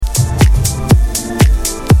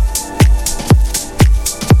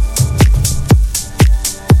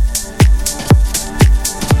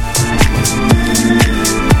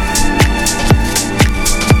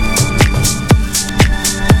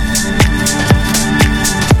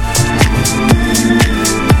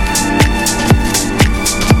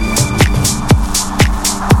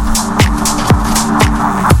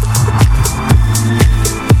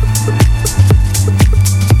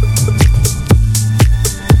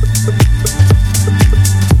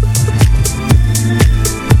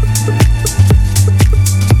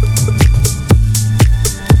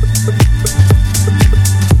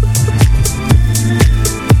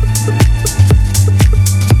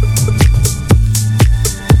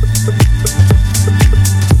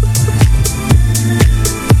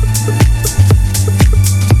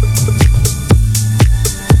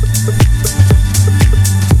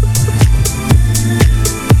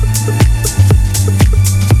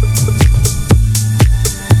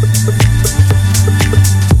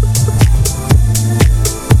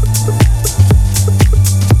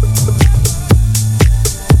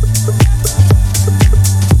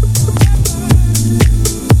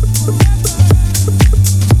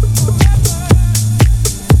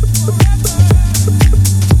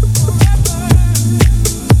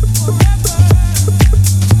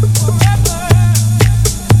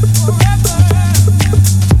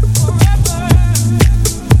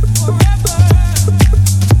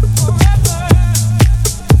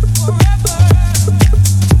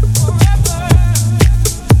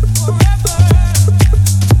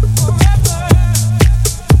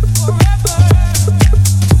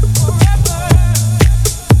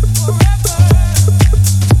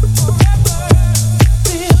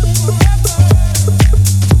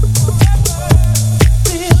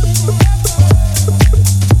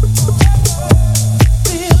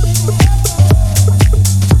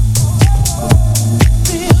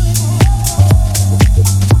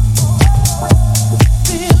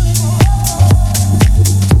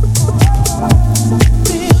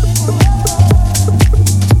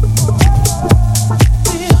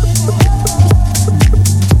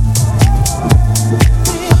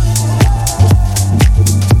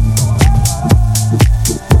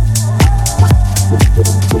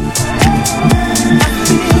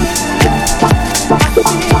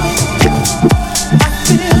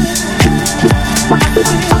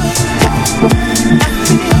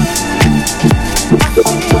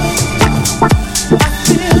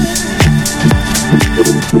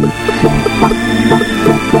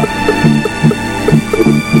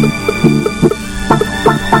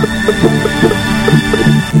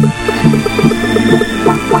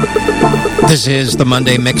This is the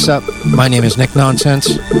Monday Mix-Up. My name is Nick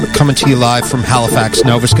Nonsense, coming to you live from Halifax,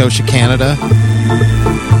 Nova Scotia, Canada,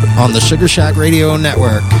 on the Sugar Shack Radio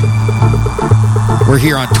Network. We're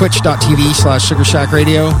here on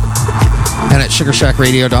twitch.tv/SugarShackRadio and at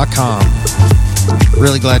SugarShackRadio.com.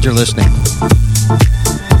 Really glad you're listening.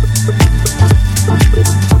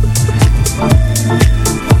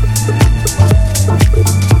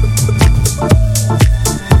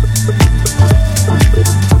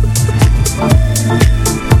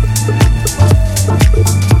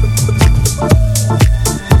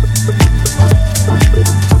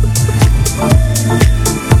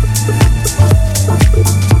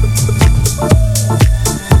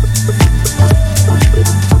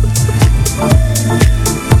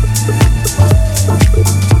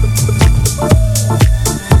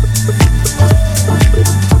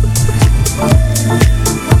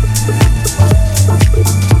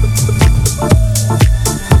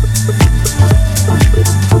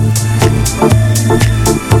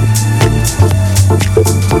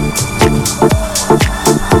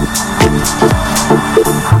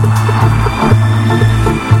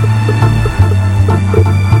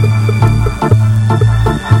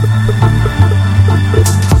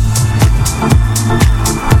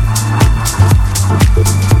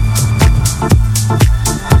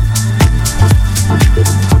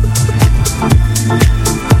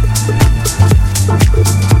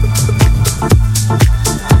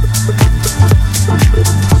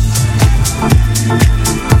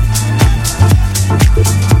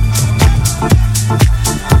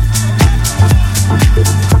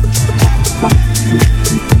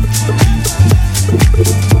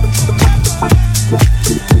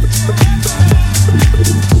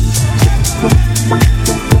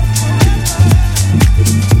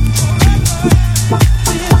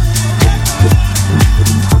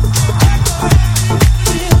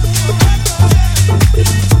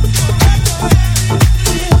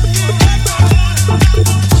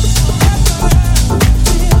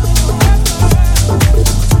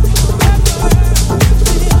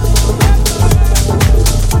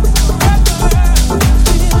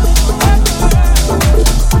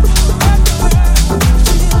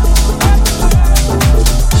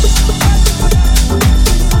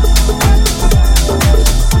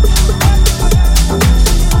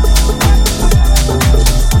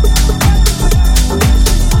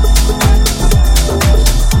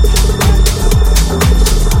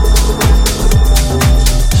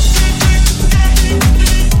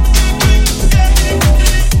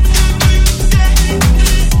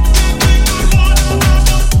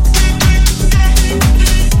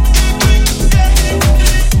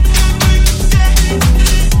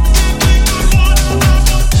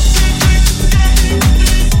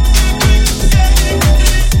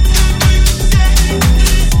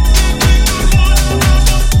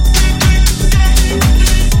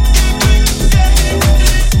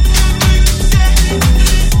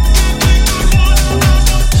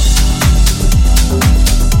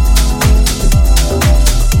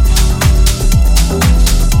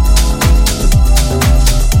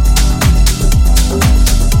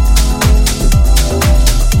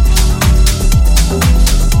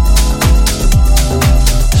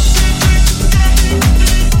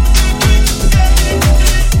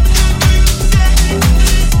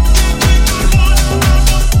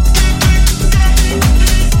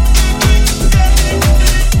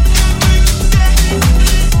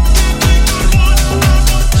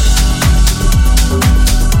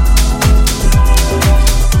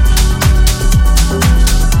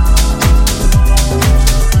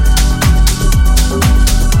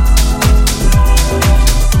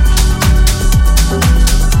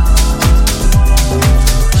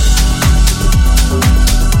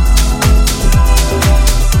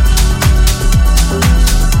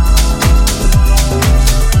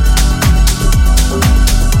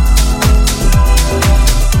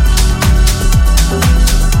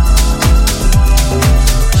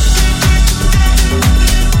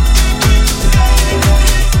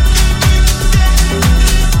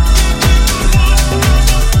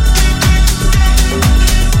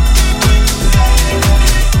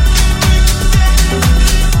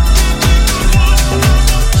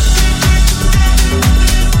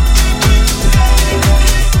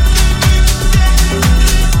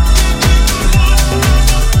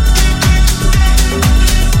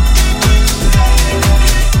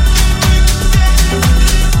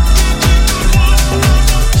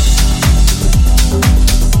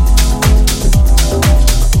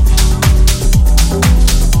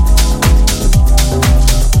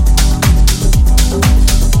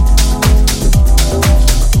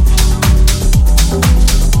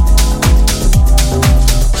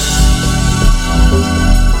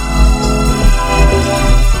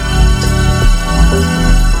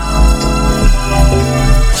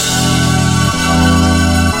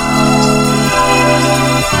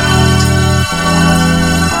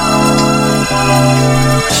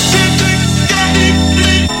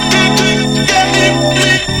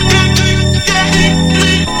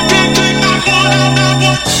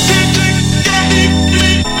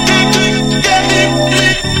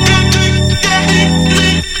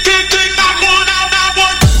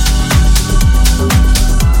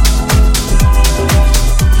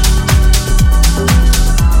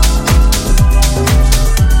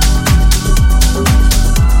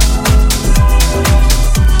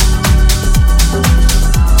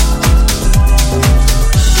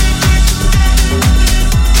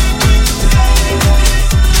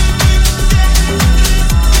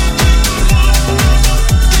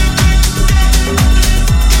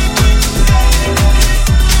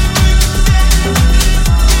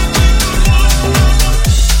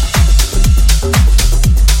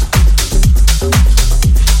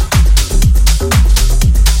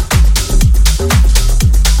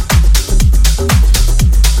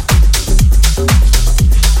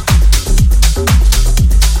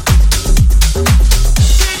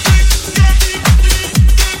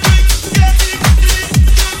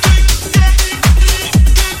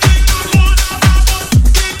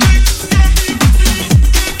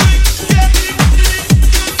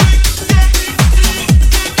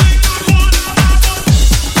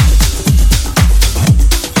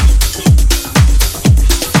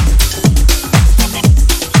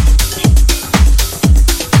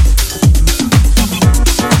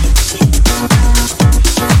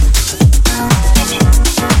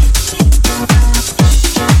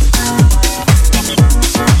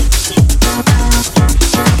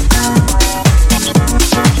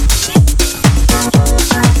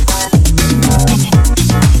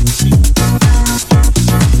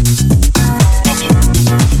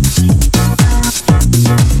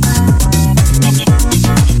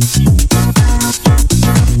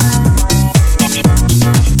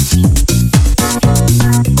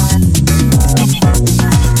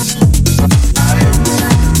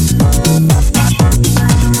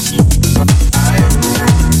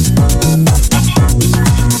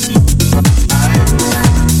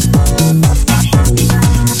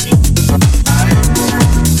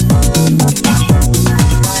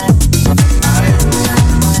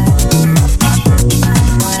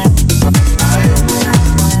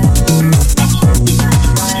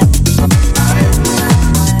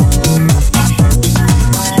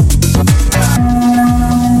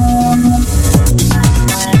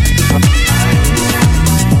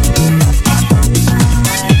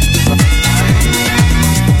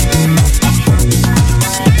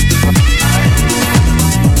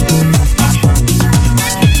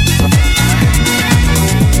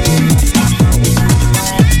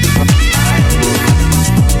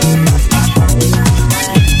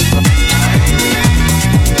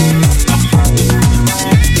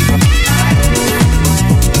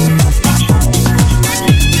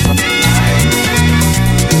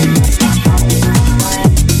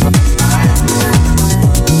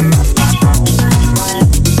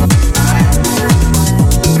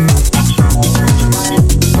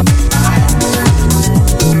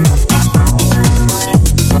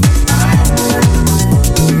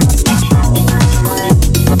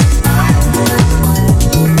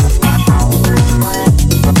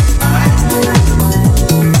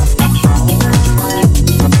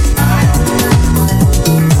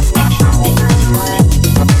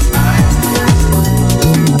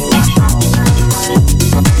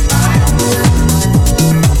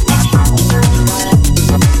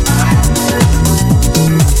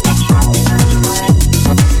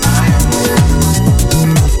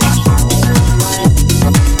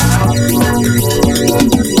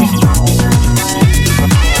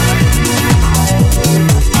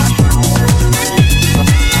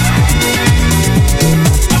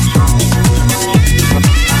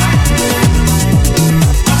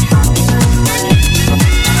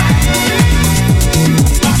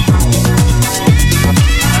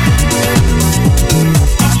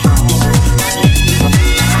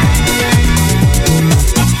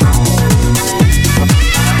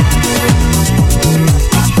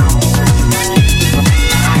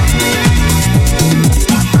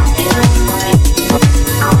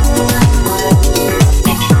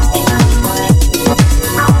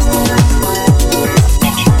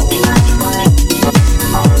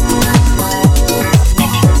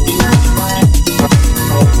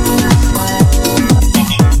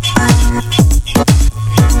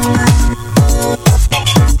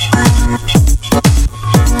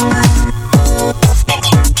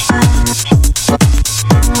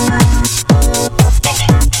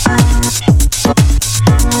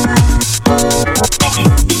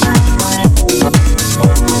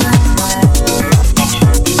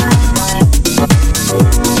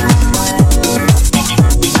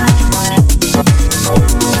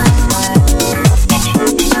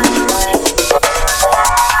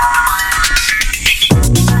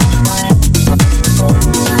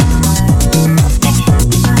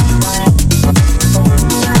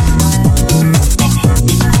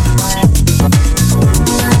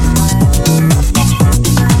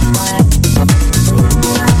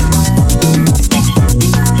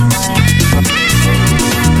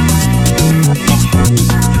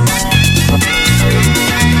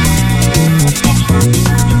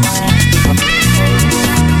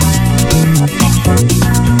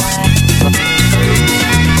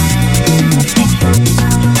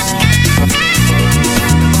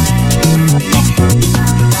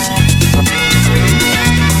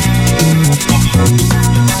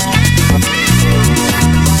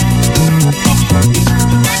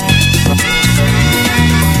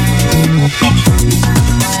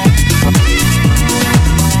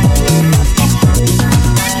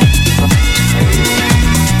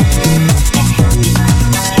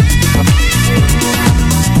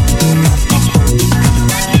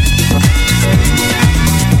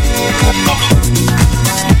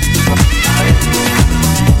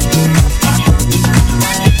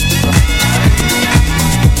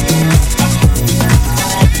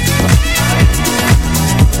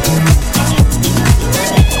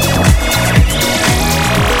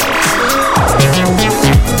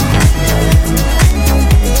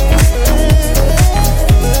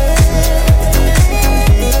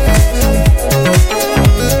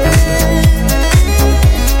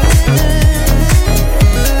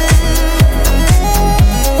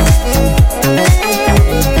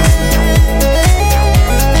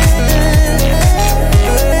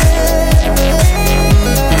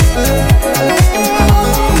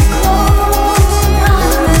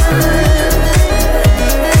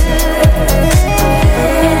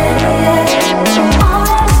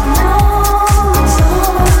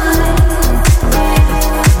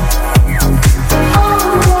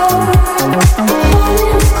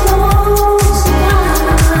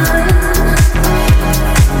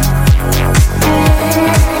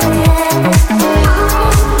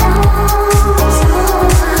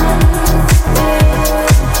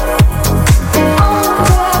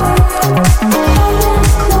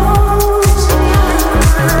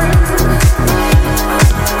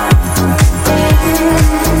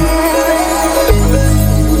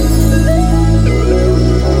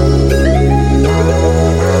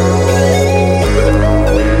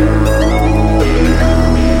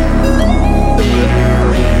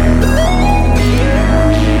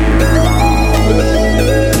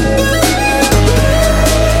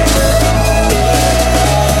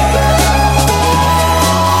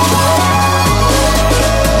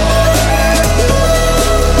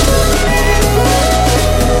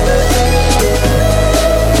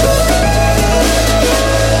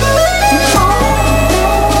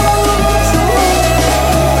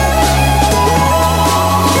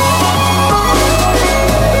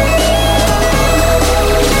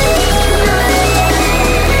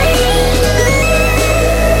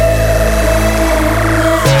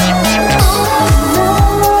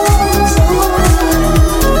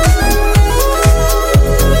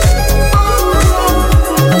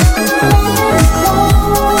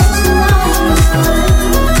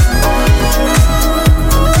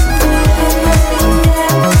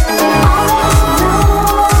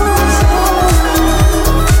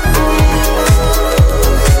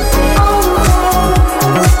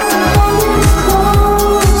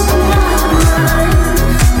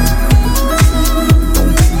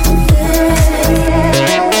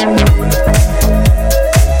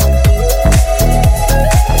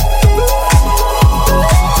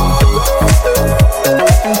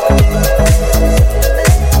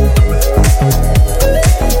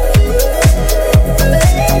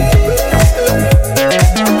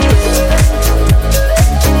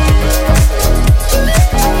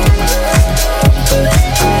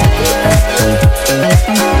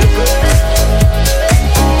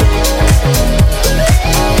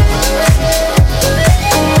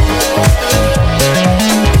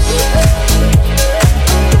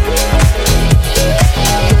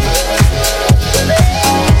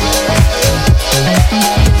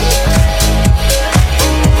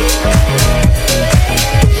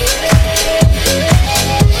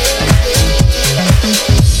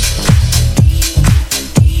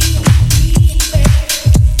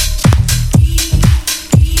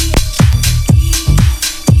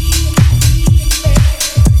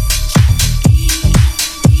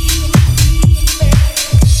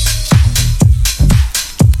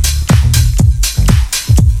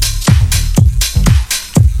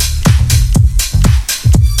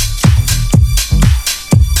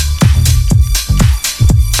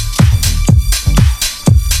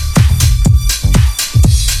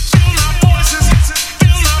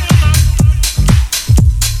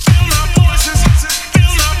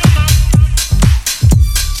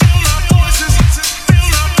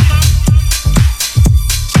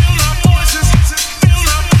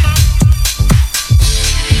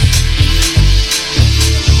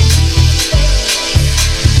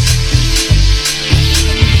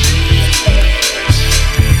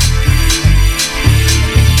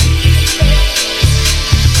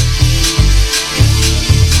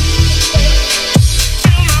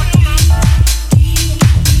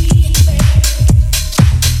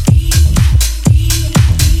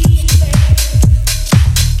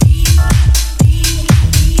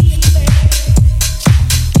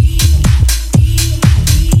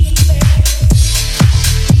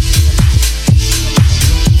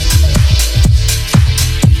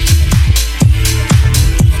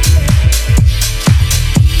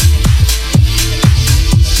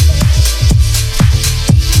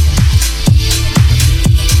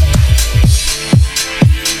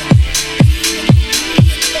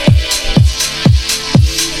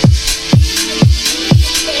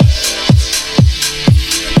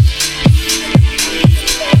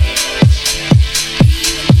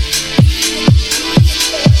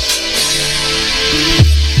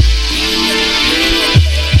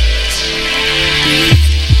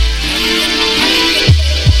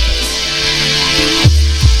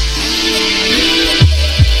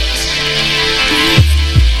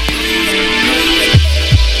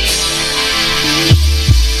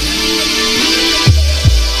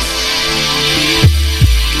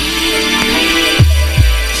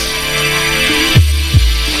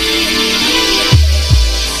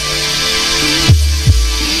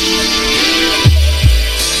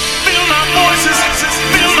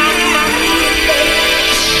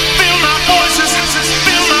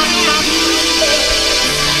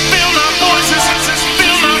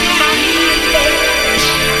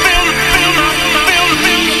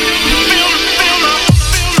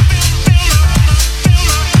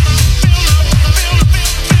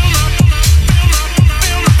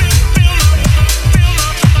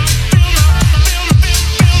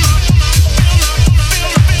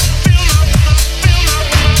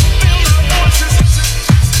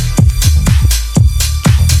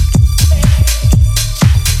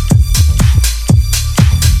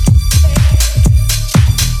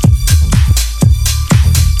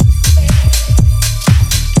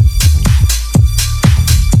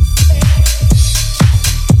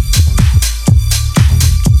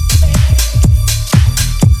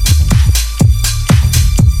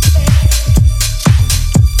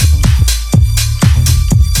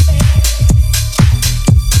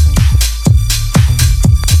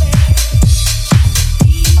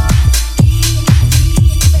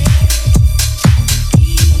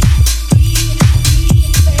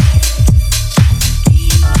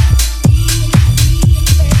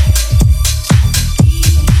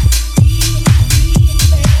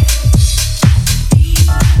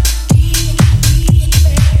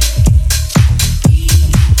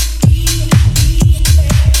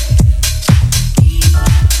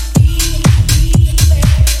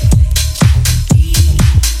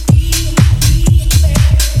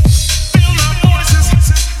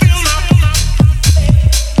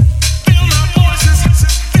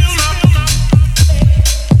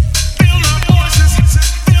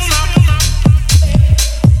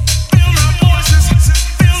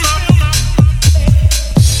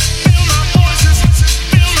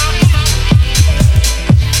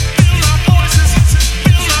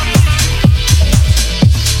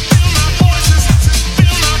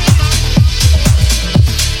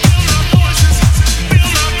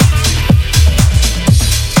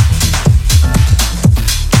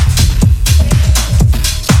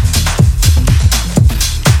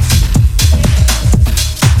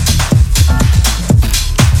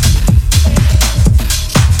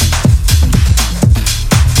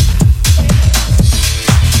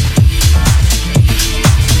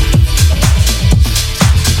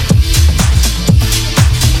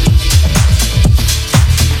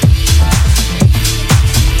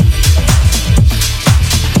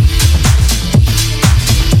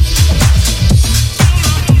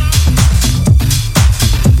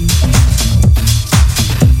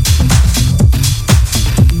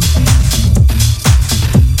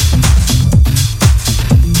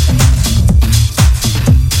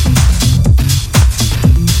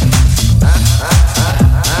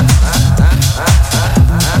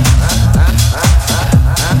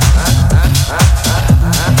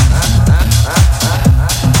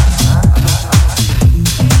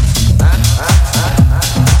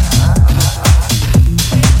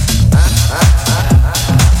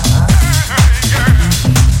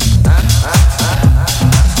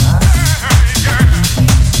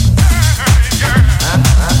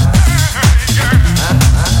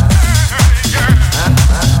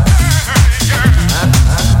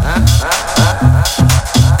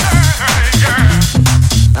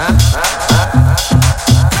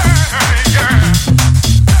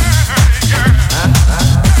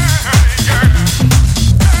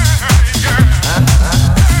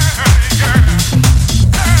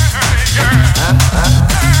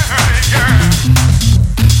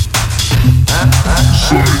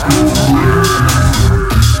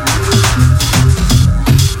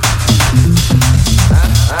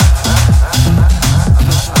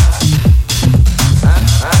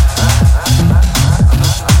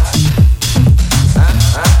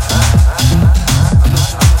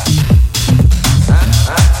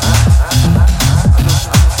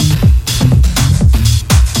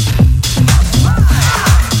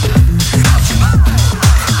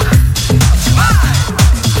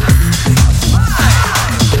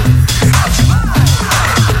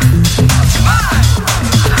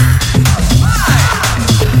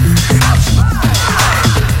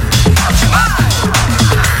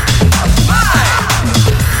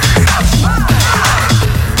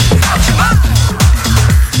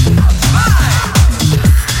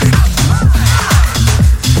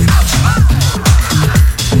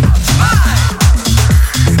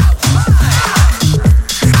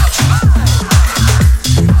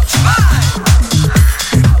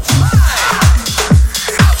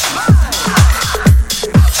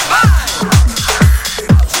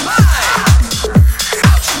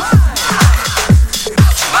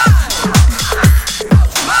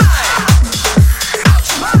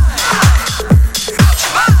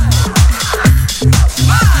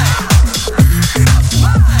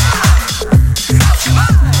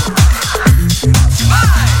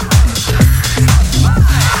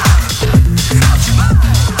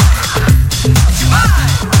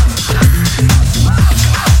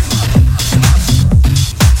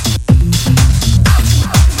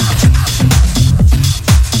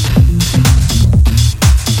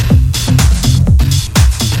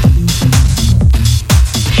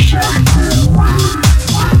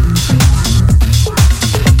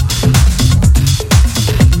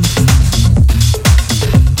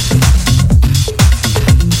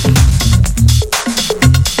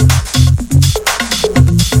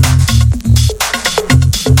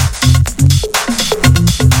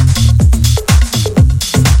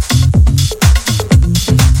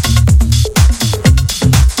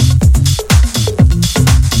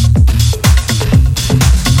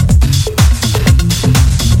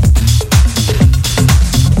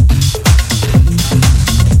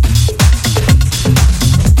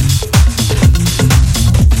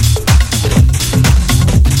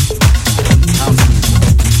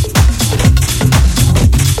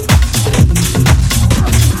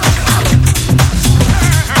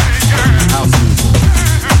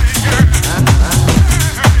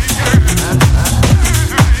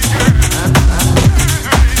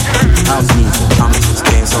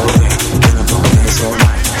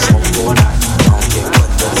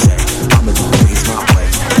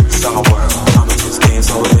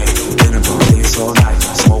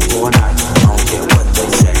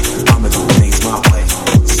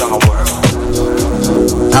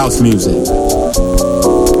 music.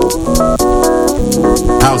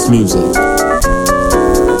 House music.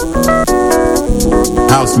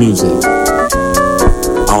 House music.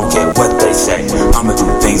 I don't care what they say, I'ma do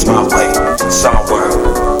things my way. It's our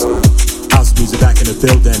world. House music back in the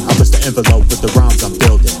building. I push the envelope with the rhymes I'm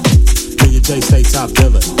building. Me and Jay stay top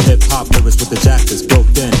villain. Hip hop lyrics with the jackets built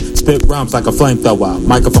in. Spit rhymes like a flamethrower.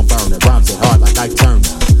 Microphone burning. Rhymes it hard like Ike Turner.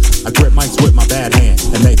 I grip mics with my bad hand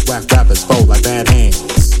and make whack rappers fold like bad hands.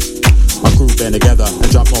 My crew band together and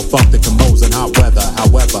drop more funk than combos in hot weather.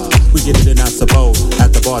 However, we get it in, I suppose.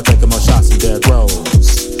 At the bar, taking more shots than Derrick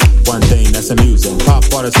Rose. One thing that's amusing. Pop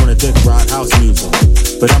artists wanna dick ride house music.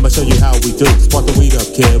 But I'ma show you how we do. Spark the weed up,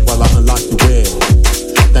 kid, while I unlock you with.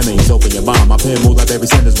 That means open your mind. My pen move like every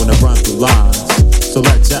sentence when it runs through lines. So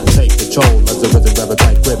let Jack take control as the rhythm grab a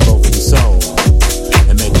tight grip over your soul.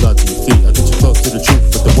 And make love to your feet. I'll get you close to the truth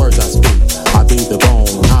with the words I speak. I be the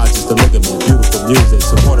bone, I just the ligament. Beautiful music,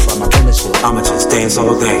 supported by my penmanship. I'ma just dance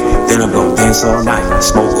all day, then I'm gonna dance all night.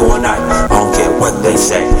 Smoke all night, I don't care what they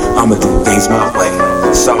say, I'ma do things my way.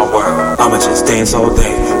 It's our world. I'ma just dance all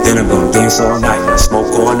day, then I'm gonna dance all night.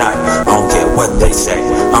 Smoke all night, I don't care what they say,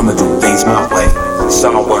 I'ma do things my way. It's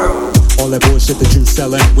our world. All that bullshit that you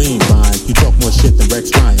sellin', we ain't buying. You talk more shit than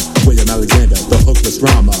Rex Ryan. William Alexander, the hookless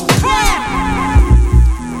rhymer.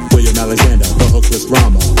 William Alexander, the hookless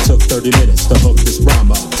rhymer. Took 30 minutes to hook this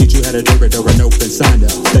rhymer. Teach you how to do it or an open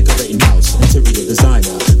signer. Decorating house, interior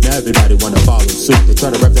designer. Now everybody wanna follow suit. They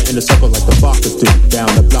try to wrap the inner circle like the Fockers do.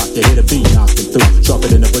 Down the block, they hit a beat, knocking through.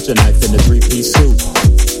 Sharper than a butcher knife in a three-piece suit.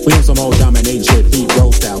 We on some old dominating shit, beat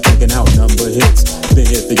roll style, picking out number hits. Been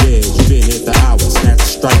here for years, you been here for hours. Snatch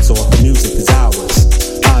strikes off, the music is ours.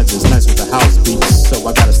 I just mess with the house beats, so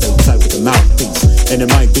I gotta stay tight with the mouthpiece. And it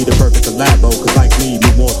might be the perfect collabo, cause like me,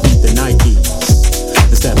 need more feet than Nikes.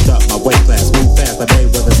 They stepped up my weight class, move fast like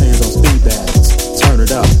Mayweather's hands on speed bags. Turn it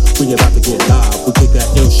up, we about to get live. We kick that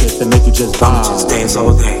ill shit that make you just vibe. I'ma just dance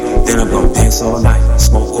all day, then I'm gonna dance all night.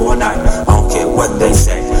 Smoke all night, I don't care what they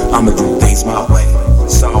say, I'ma do things my way.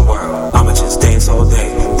 It's our world. I'ma just dance all day,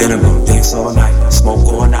 then I'm gonna dance all night. Smoke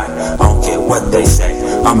all night, I don't care what they say,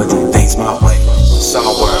 I'ma do things my way. It's our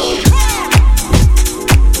world.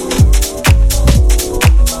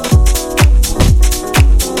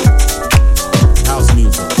 House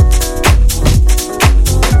music.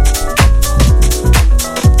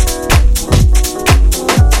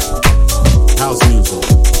 House music.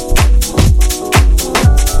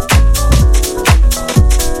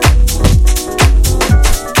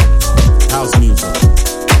 House music.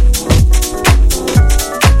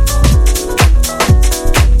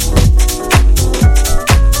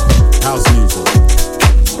 House music.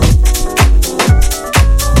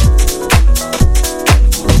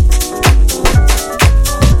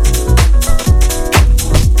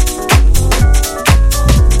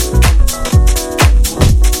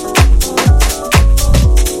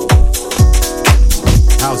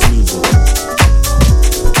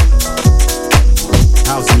 House music.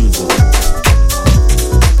 House music.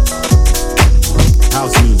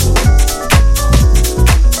 House music.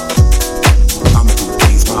 I'ma do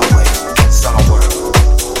things my way. It's our world.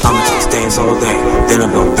 I'ma just dance all day, then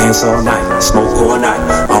I'm gonna dance all night. Smoke all night,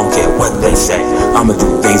 I don't care what they say, I'ma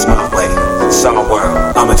do things my way. It's our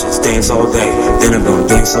world. I'ma just dance all day, then I'm gonna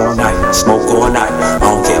dance all night. Smoke all night, I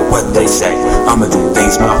don't care what they say, I'ma do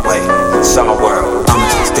things my way. It's our world. I'ma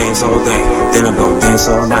just dance all day, then I'm gonna dance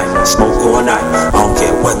all night. Smoke all night, I don't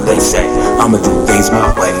care what they say, I'ma do things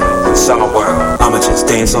my way. It's our world. I'ma just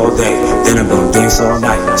dance all day, then I'm gonna dance all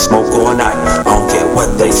night. Smoke all night, I don't care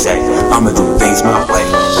what they say, I'ma do things my way.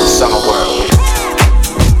 It's our world.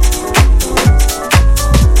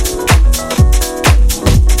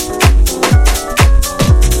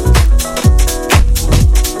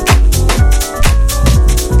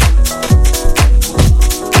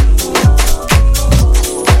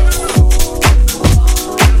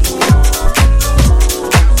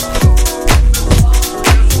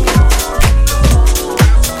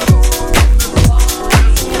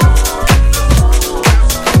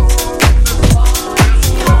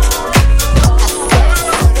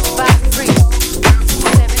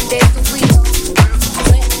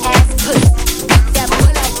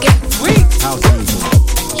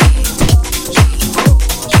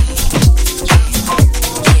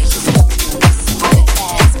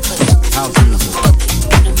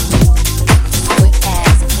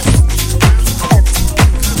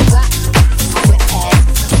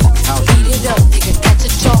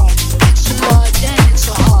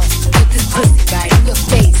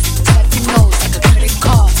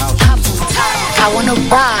 I wanna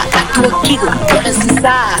ride, I do a giggle, what is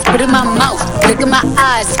inside? Spit in my mouth, look in my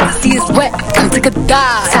eyes, see it's wet, come take a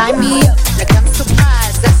dive. Tie me up, like I'm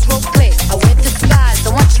surprised, that's role play, I wear disguise. I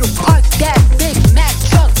want you to park that big Mac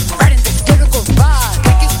truck, right in the little garage.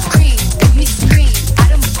 Make it scream, make me scream, out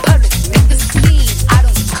in public, make a scene. I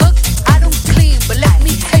don't cook, I don't clean, but let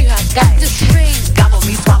me tell you, I got this ring. Gobble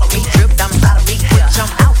me, swallow me, drip down inside of me, quick jump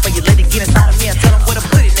out for you, let it get inside of me. I tell them where to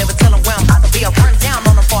put it, never tell them where I'm about to be. I run down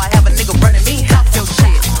on them before I have a nigga running me. Talk your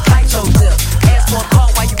shit, bite your lip, ask for a call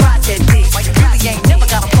while you ride that dick. Why you really ain't never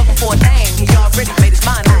got him fucking for a thing. He already made his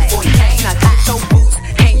mind up before he came. Now get your boots,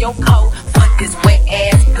 hang your coat, fuck this wet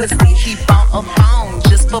ass pussy. He bought a phone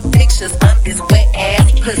just for pictures of this wet ass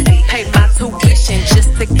pussy. Pay my tuition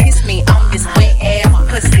just to kiss me on this wet ass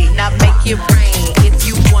pussy. Now make it rain if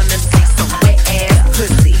you wanna see some wet ass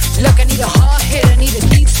pussy. Look, I need a hard hit, I need a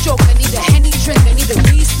deep stroke, I need a Henny drink, I need a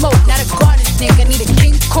weed smoke, not a garden snake, I need a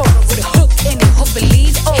king cobra with a hook in it, hope it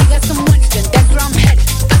leads. Oh, he got some money, then that's where I'm headed.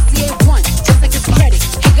 I see A1, just like his credit.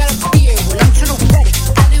 He got a beard, well I'm tryna wet it.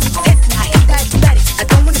 I live with this, now he diabetic. I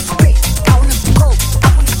don't wanna spit, I wanna go, I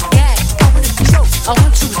wanna gag, I wanna choke. I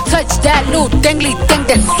want you to touch that little dangly thing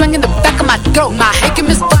that's swinging the back of my throat. My hickey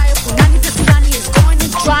misfired, I need the sunny, it's going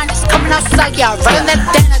and drying, it's coming outside, yeah, right on that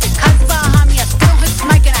dana, the cuz behind me, I still on his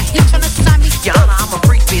mic and I hit tryna sign me. Yana, I'm a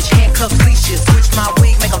freak bitch, handcuffs, leashes. Switch my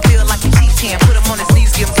wig, make him feel like a G10. Put him on his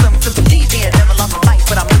knees, give him something to believe in. Never lost a fight,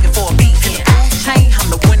 but I'm looking for a beat. Chain,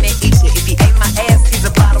 I'm the one that eats you. If he ate my ass, he's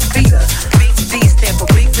a bottom feeder. Big D stand for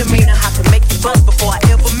big demeanor. I can make you bust before I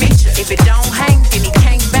ever meet you. If it don't hang, then he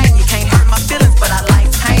can't bang. You can't hurt my feelings, but I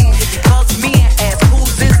like pain. If he calls me and asks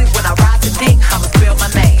who's is it when I ride the dick, I'ma spell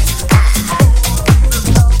my name.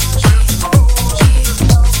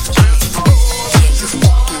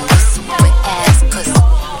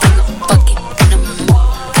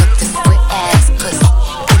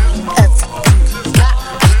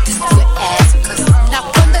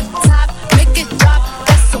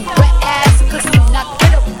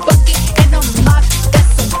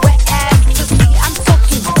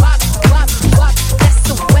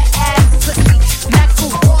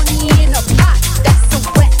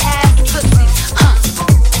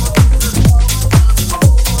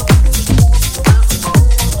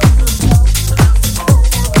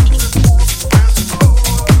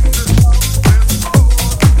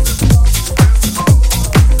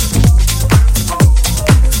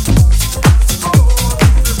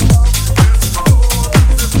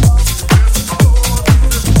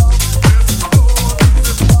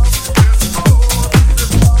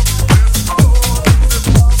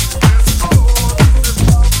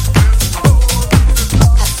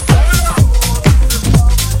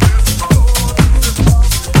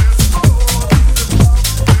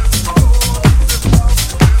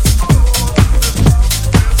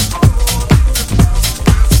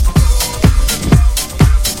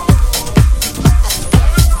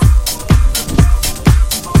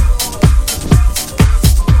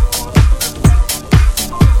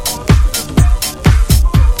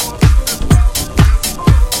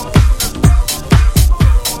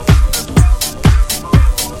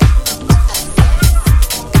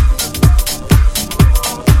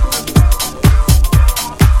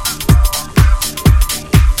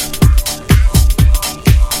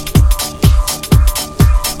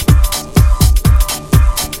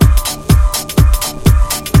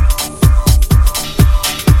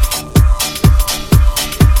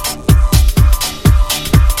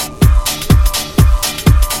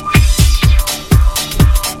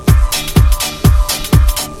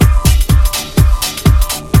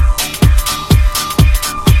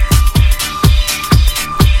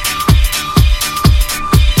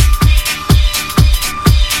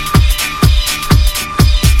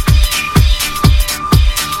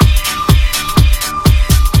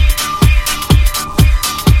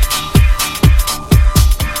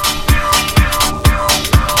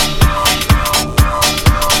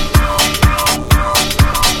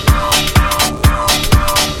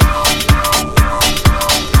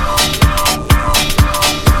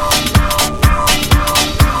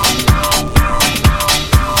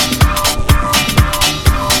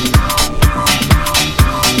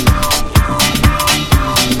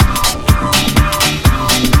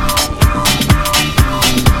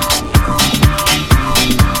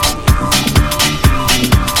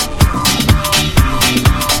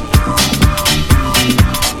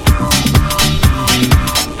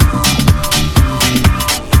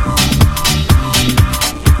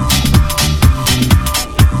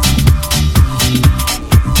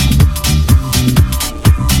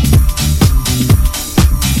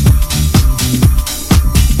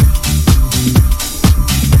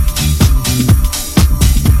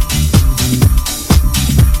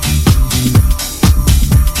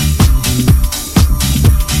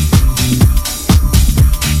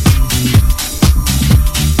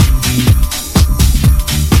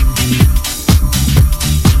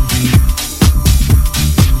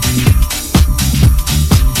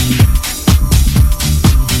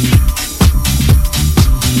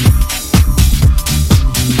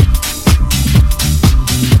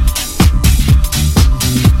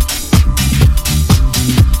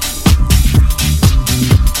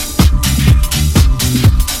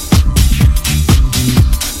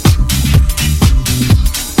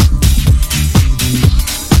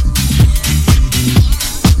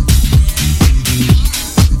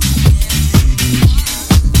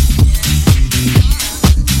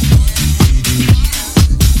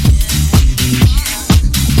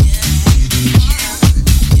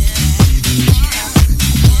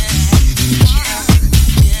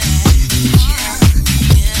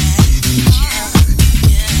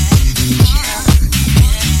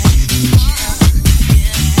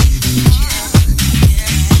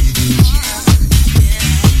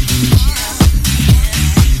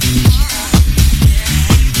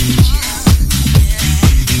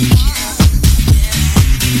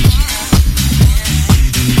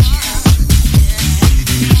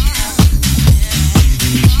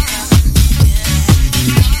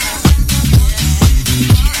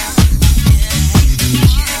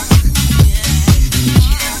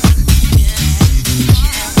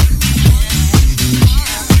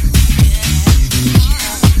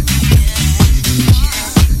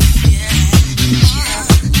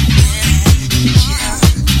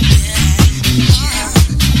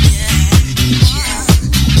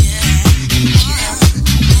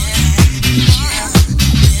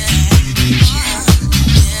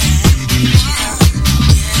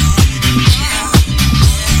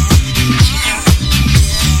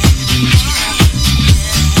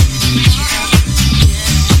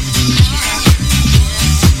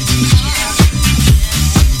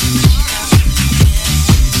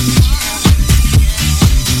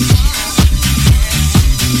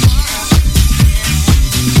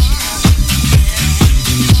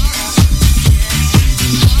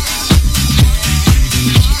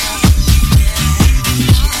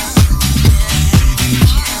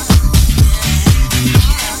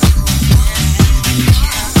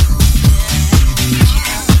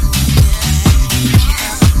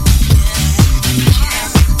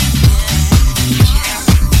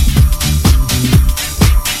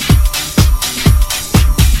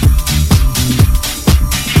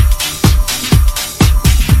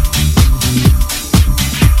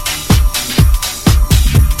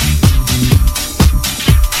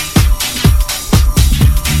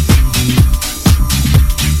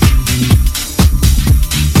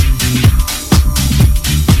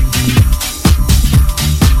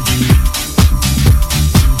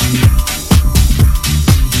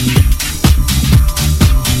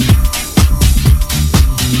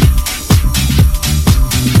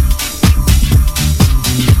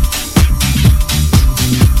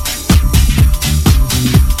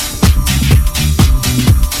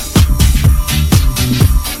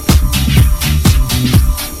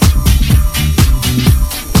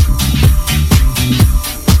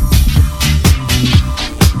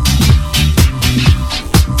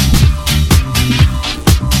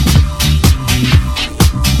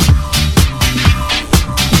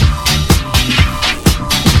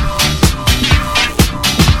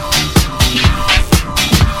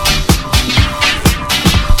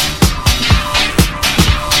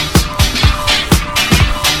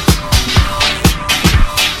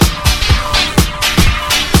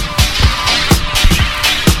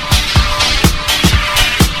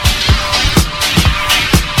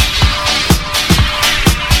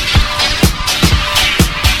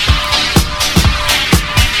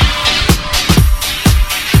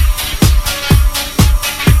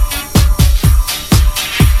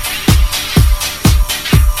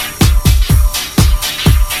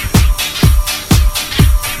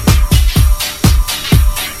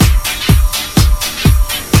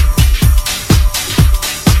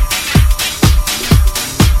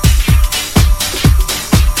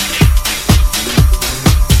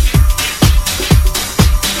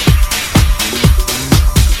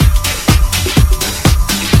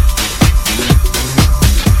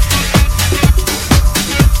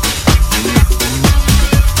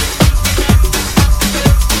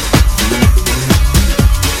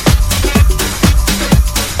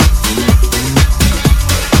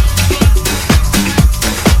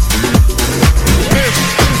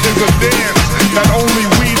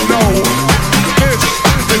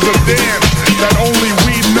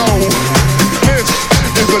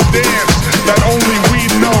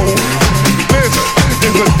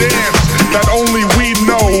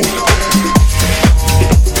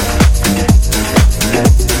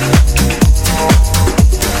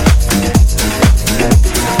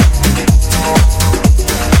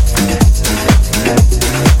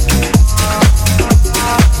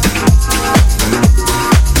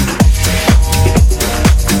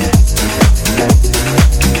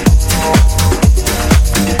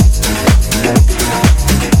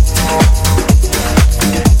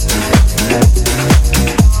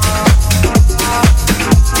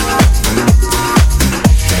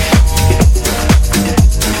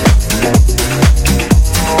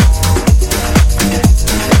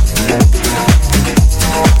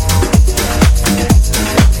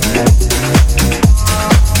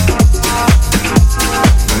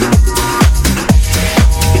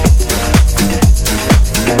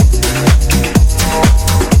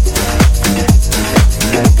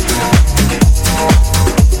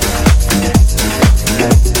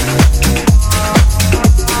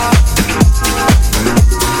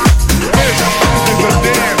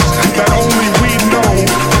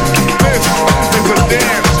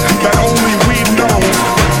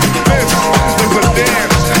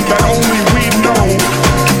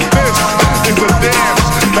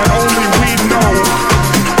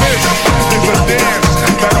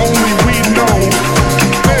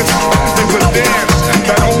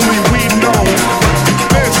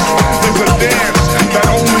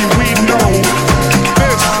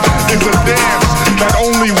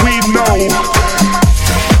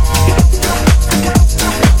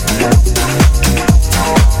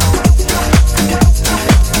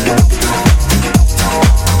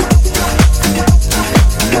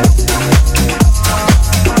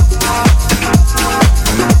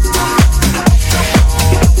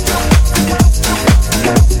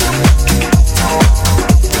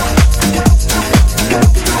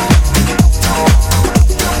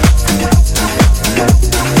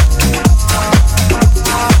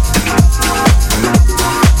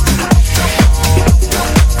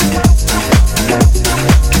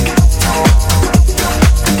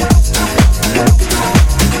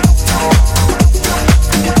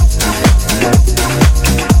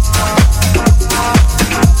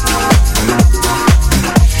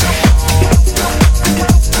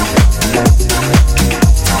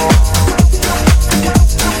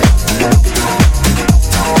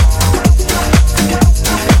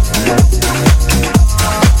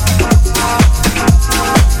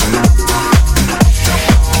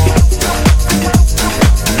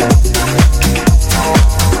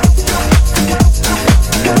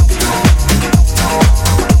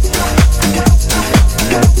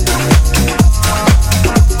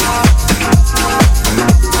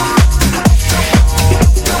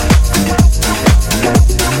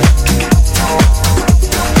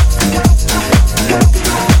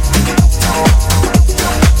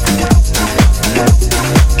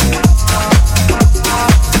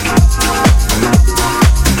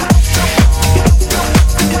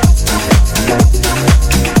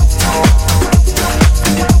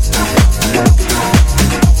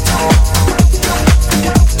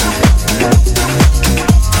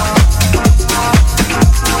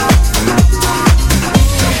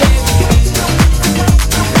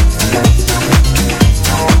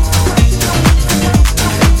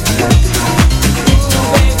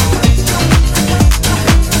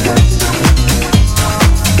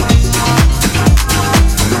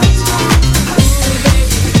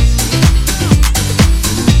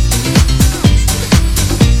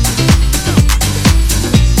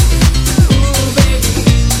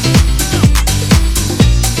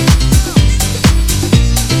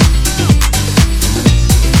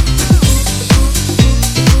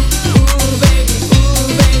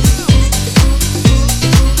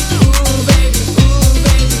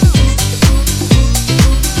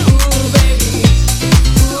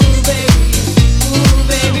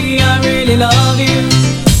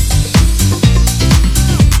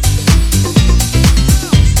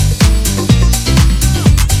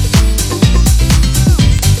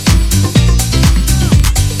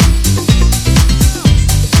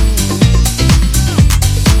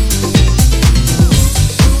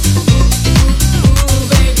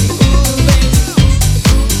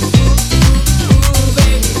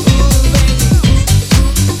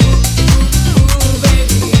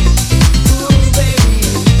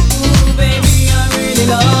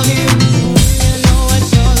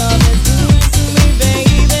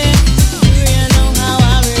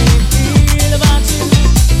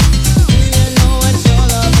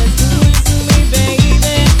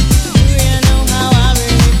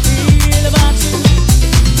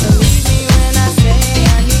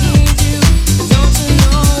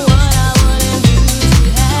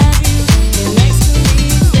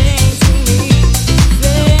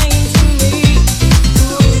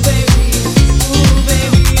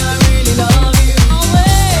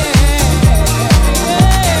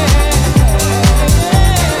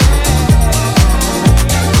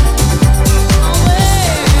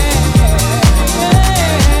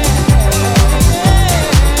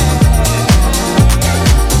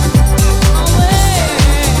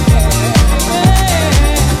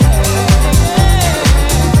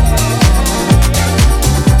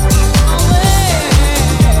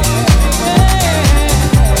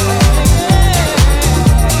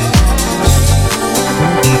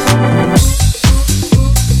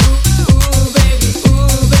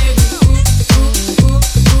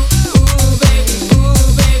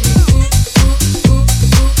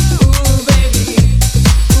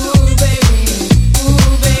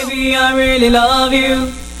 love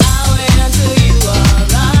you. I'll wait until you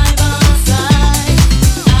arrive on my side.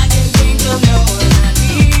 I can think of no one I'd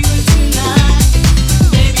be with tonight.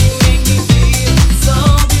 Baby, you make me feel so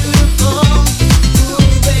beautiful. Ooh,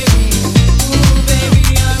 baby,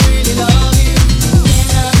 I really love you. Can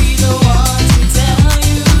I be the one to tell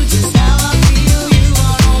you just how I feel? You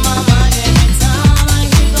are on my mind every time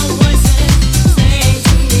I hear those voices saying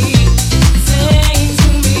to me.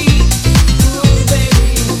 Ooh, baby,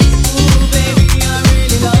 I really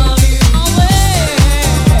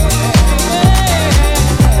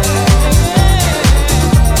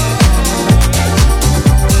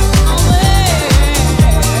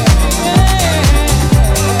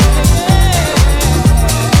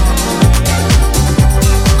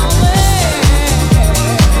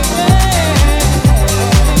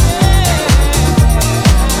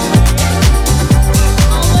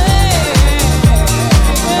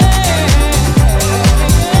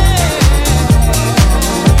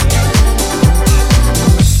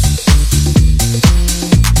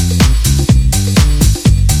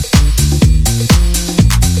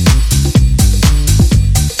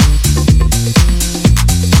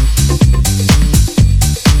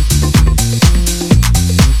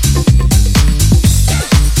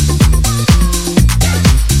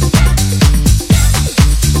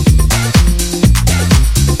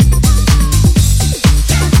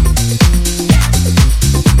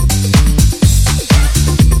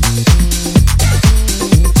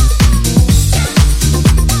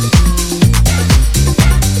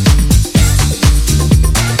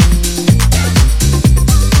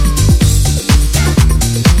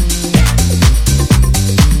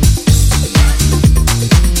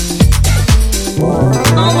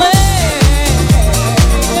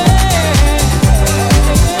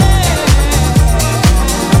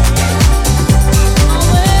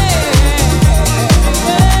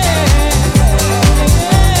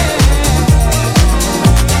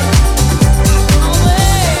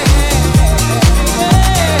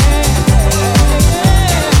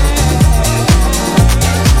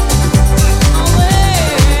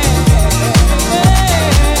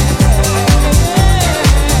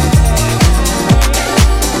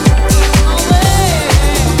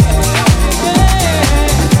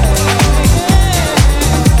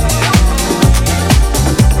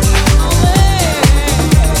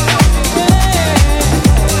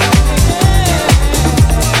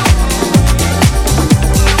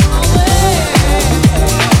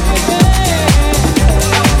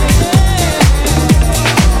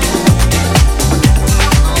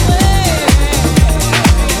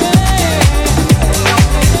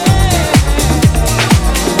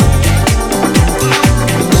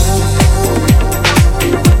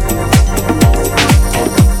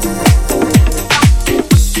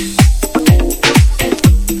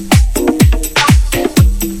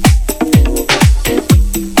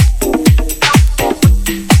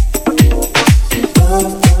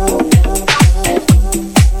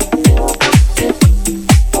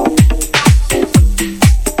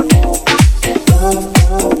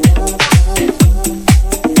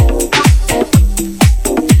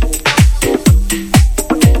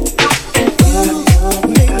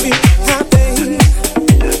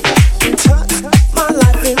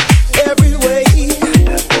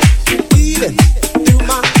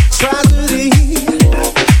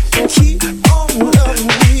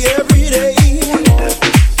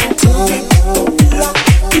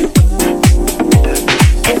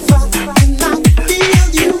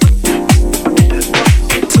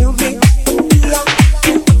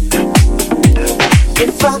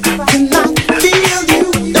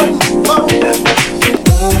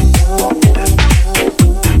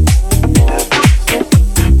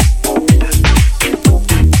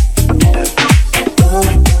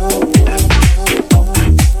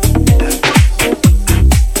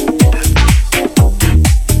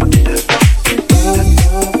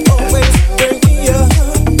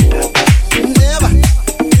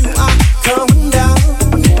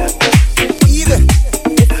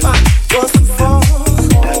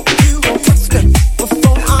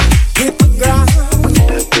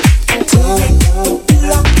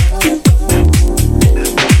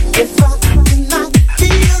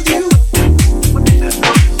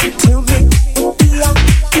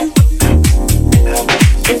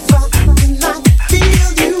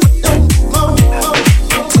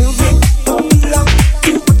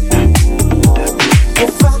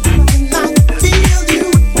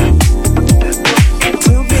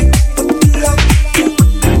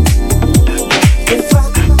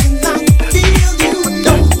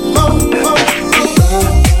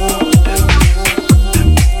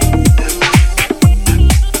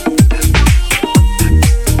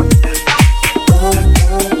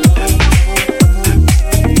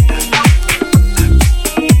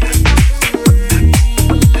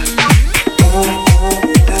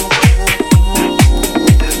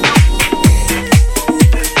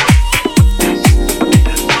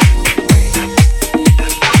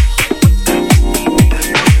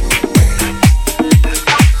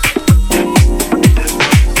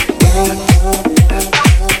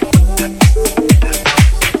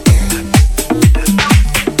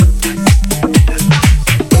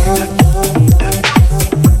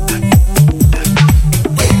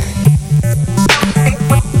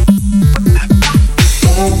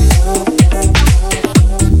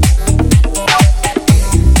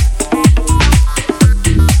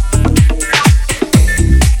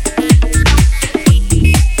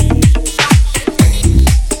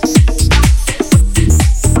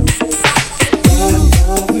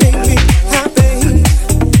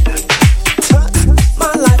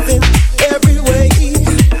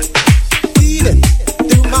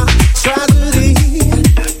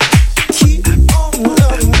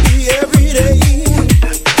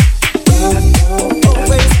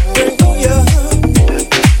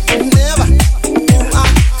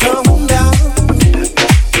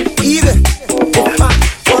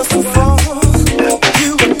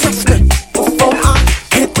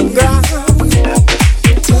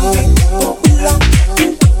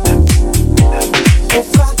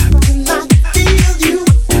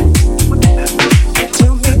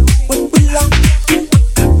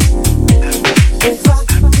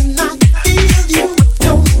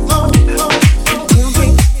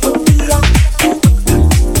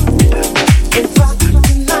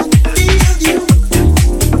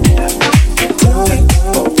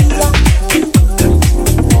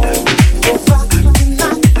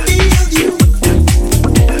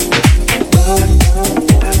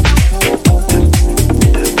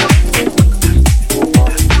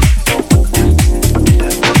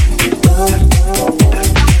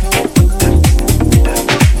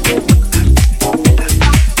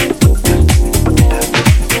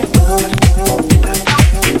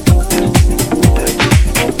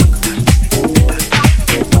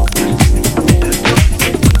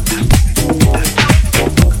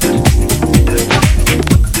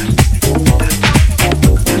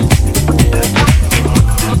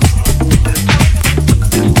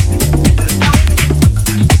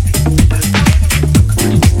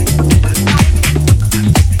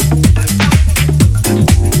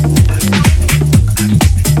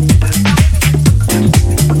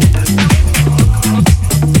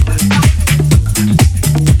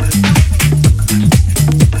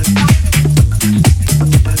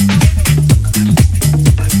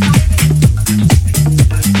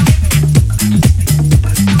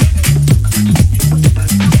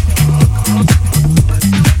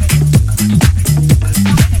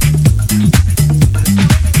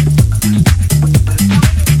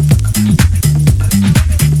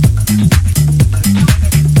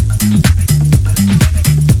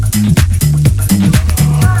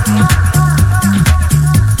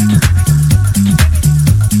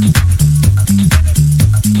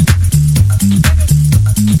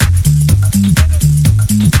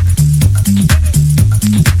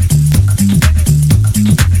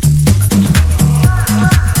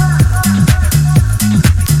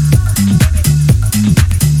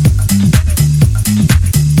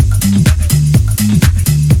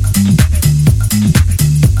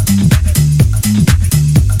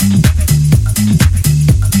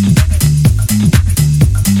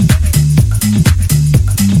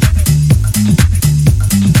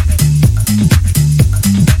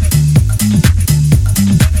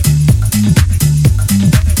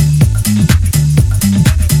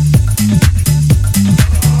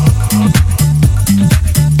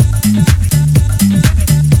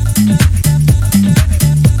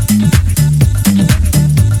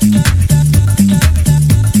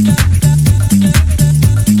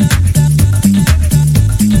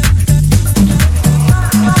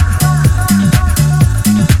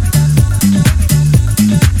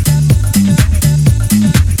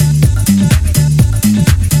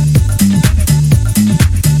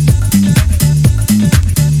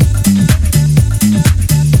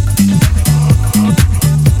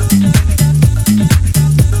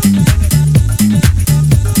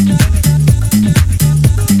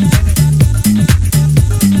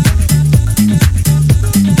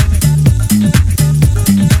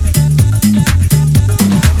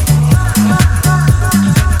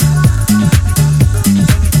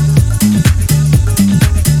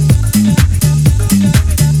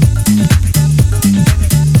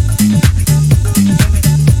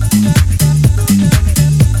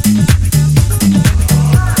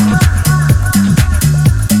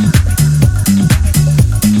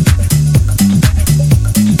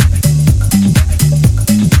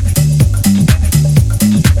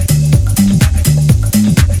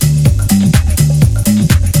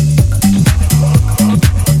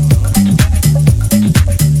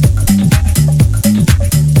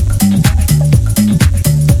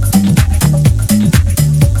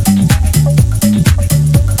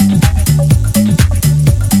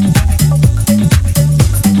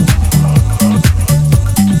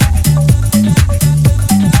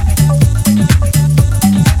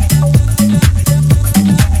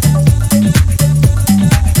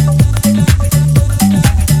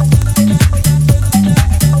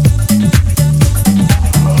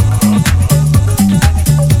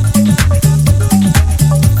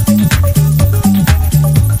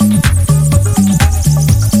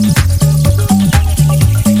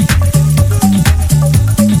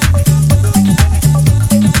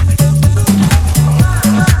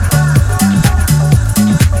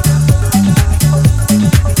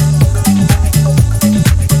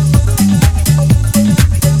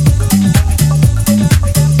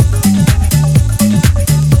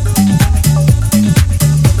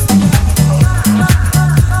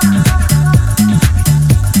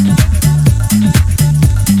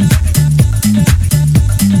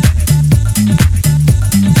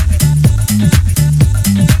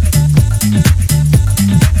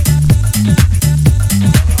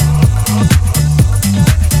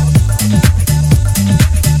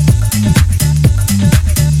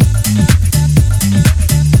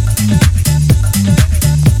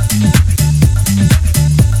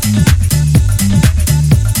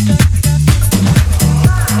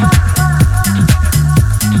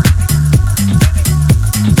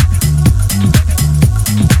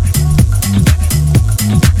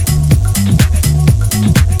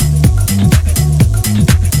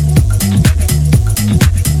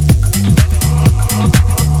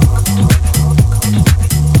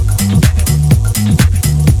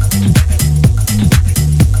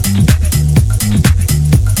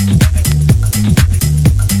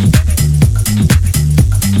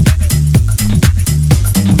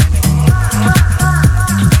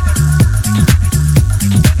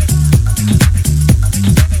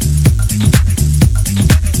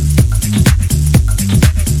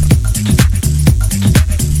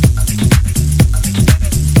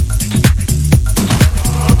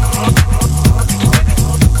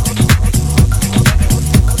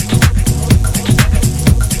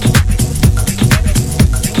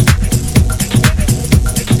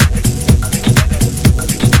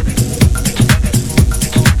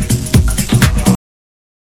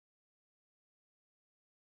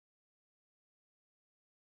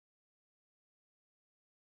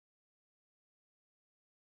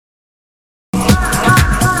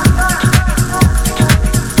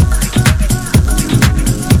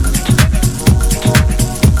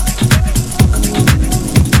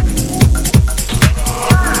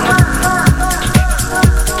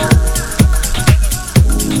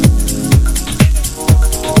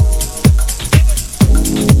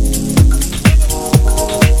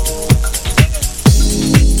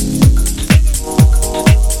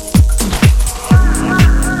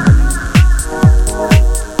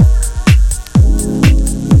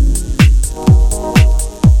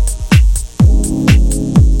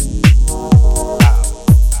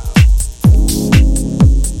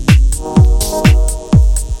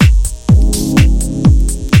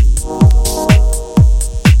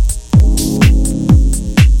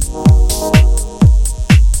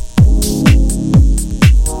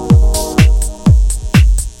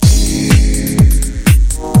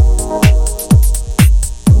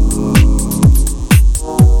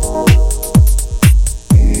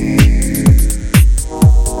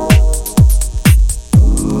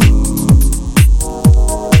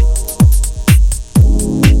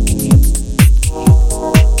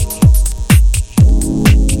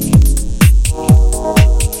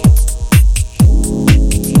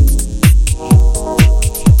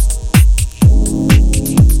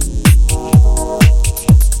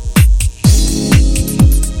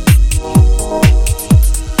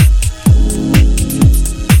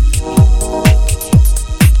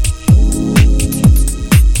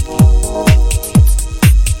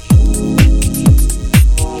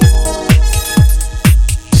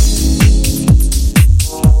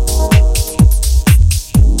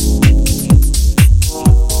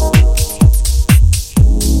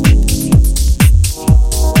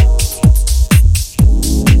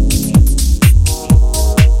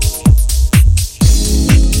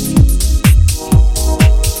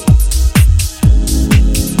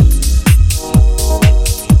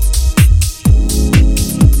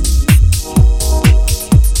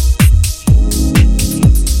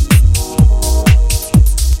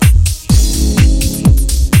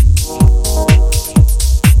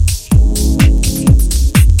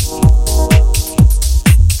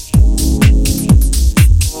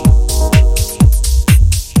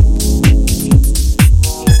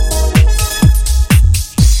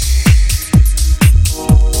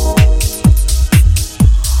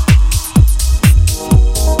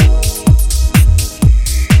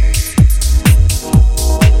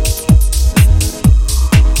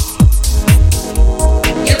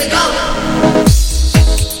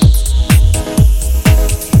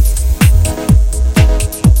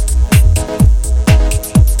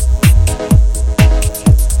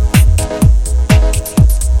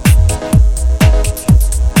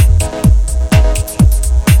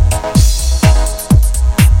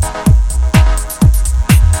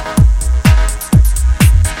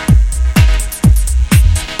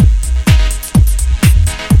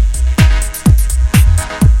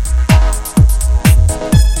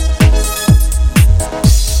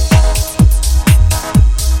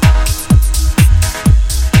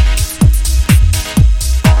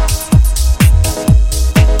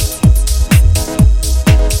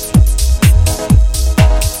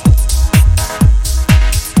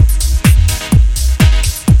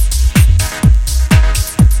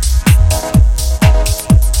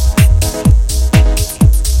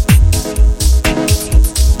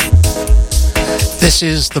This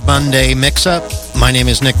is the Monday Mix-Up. My name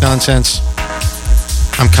is Nick Nonsense.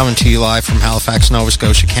 I'm coming to you live from Halifax, Nova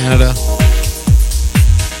Scotia, Canada,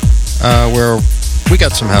 where we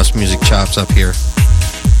got some house music chops up here.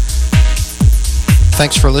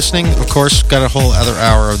 Thanks for listening. Of course, got a whole other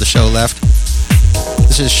hour of the show left.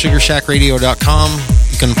 This is SugarShackRadio.com.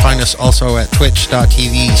 You can find us also at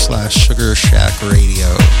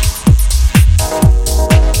twitch.tv/SugarShackRadio.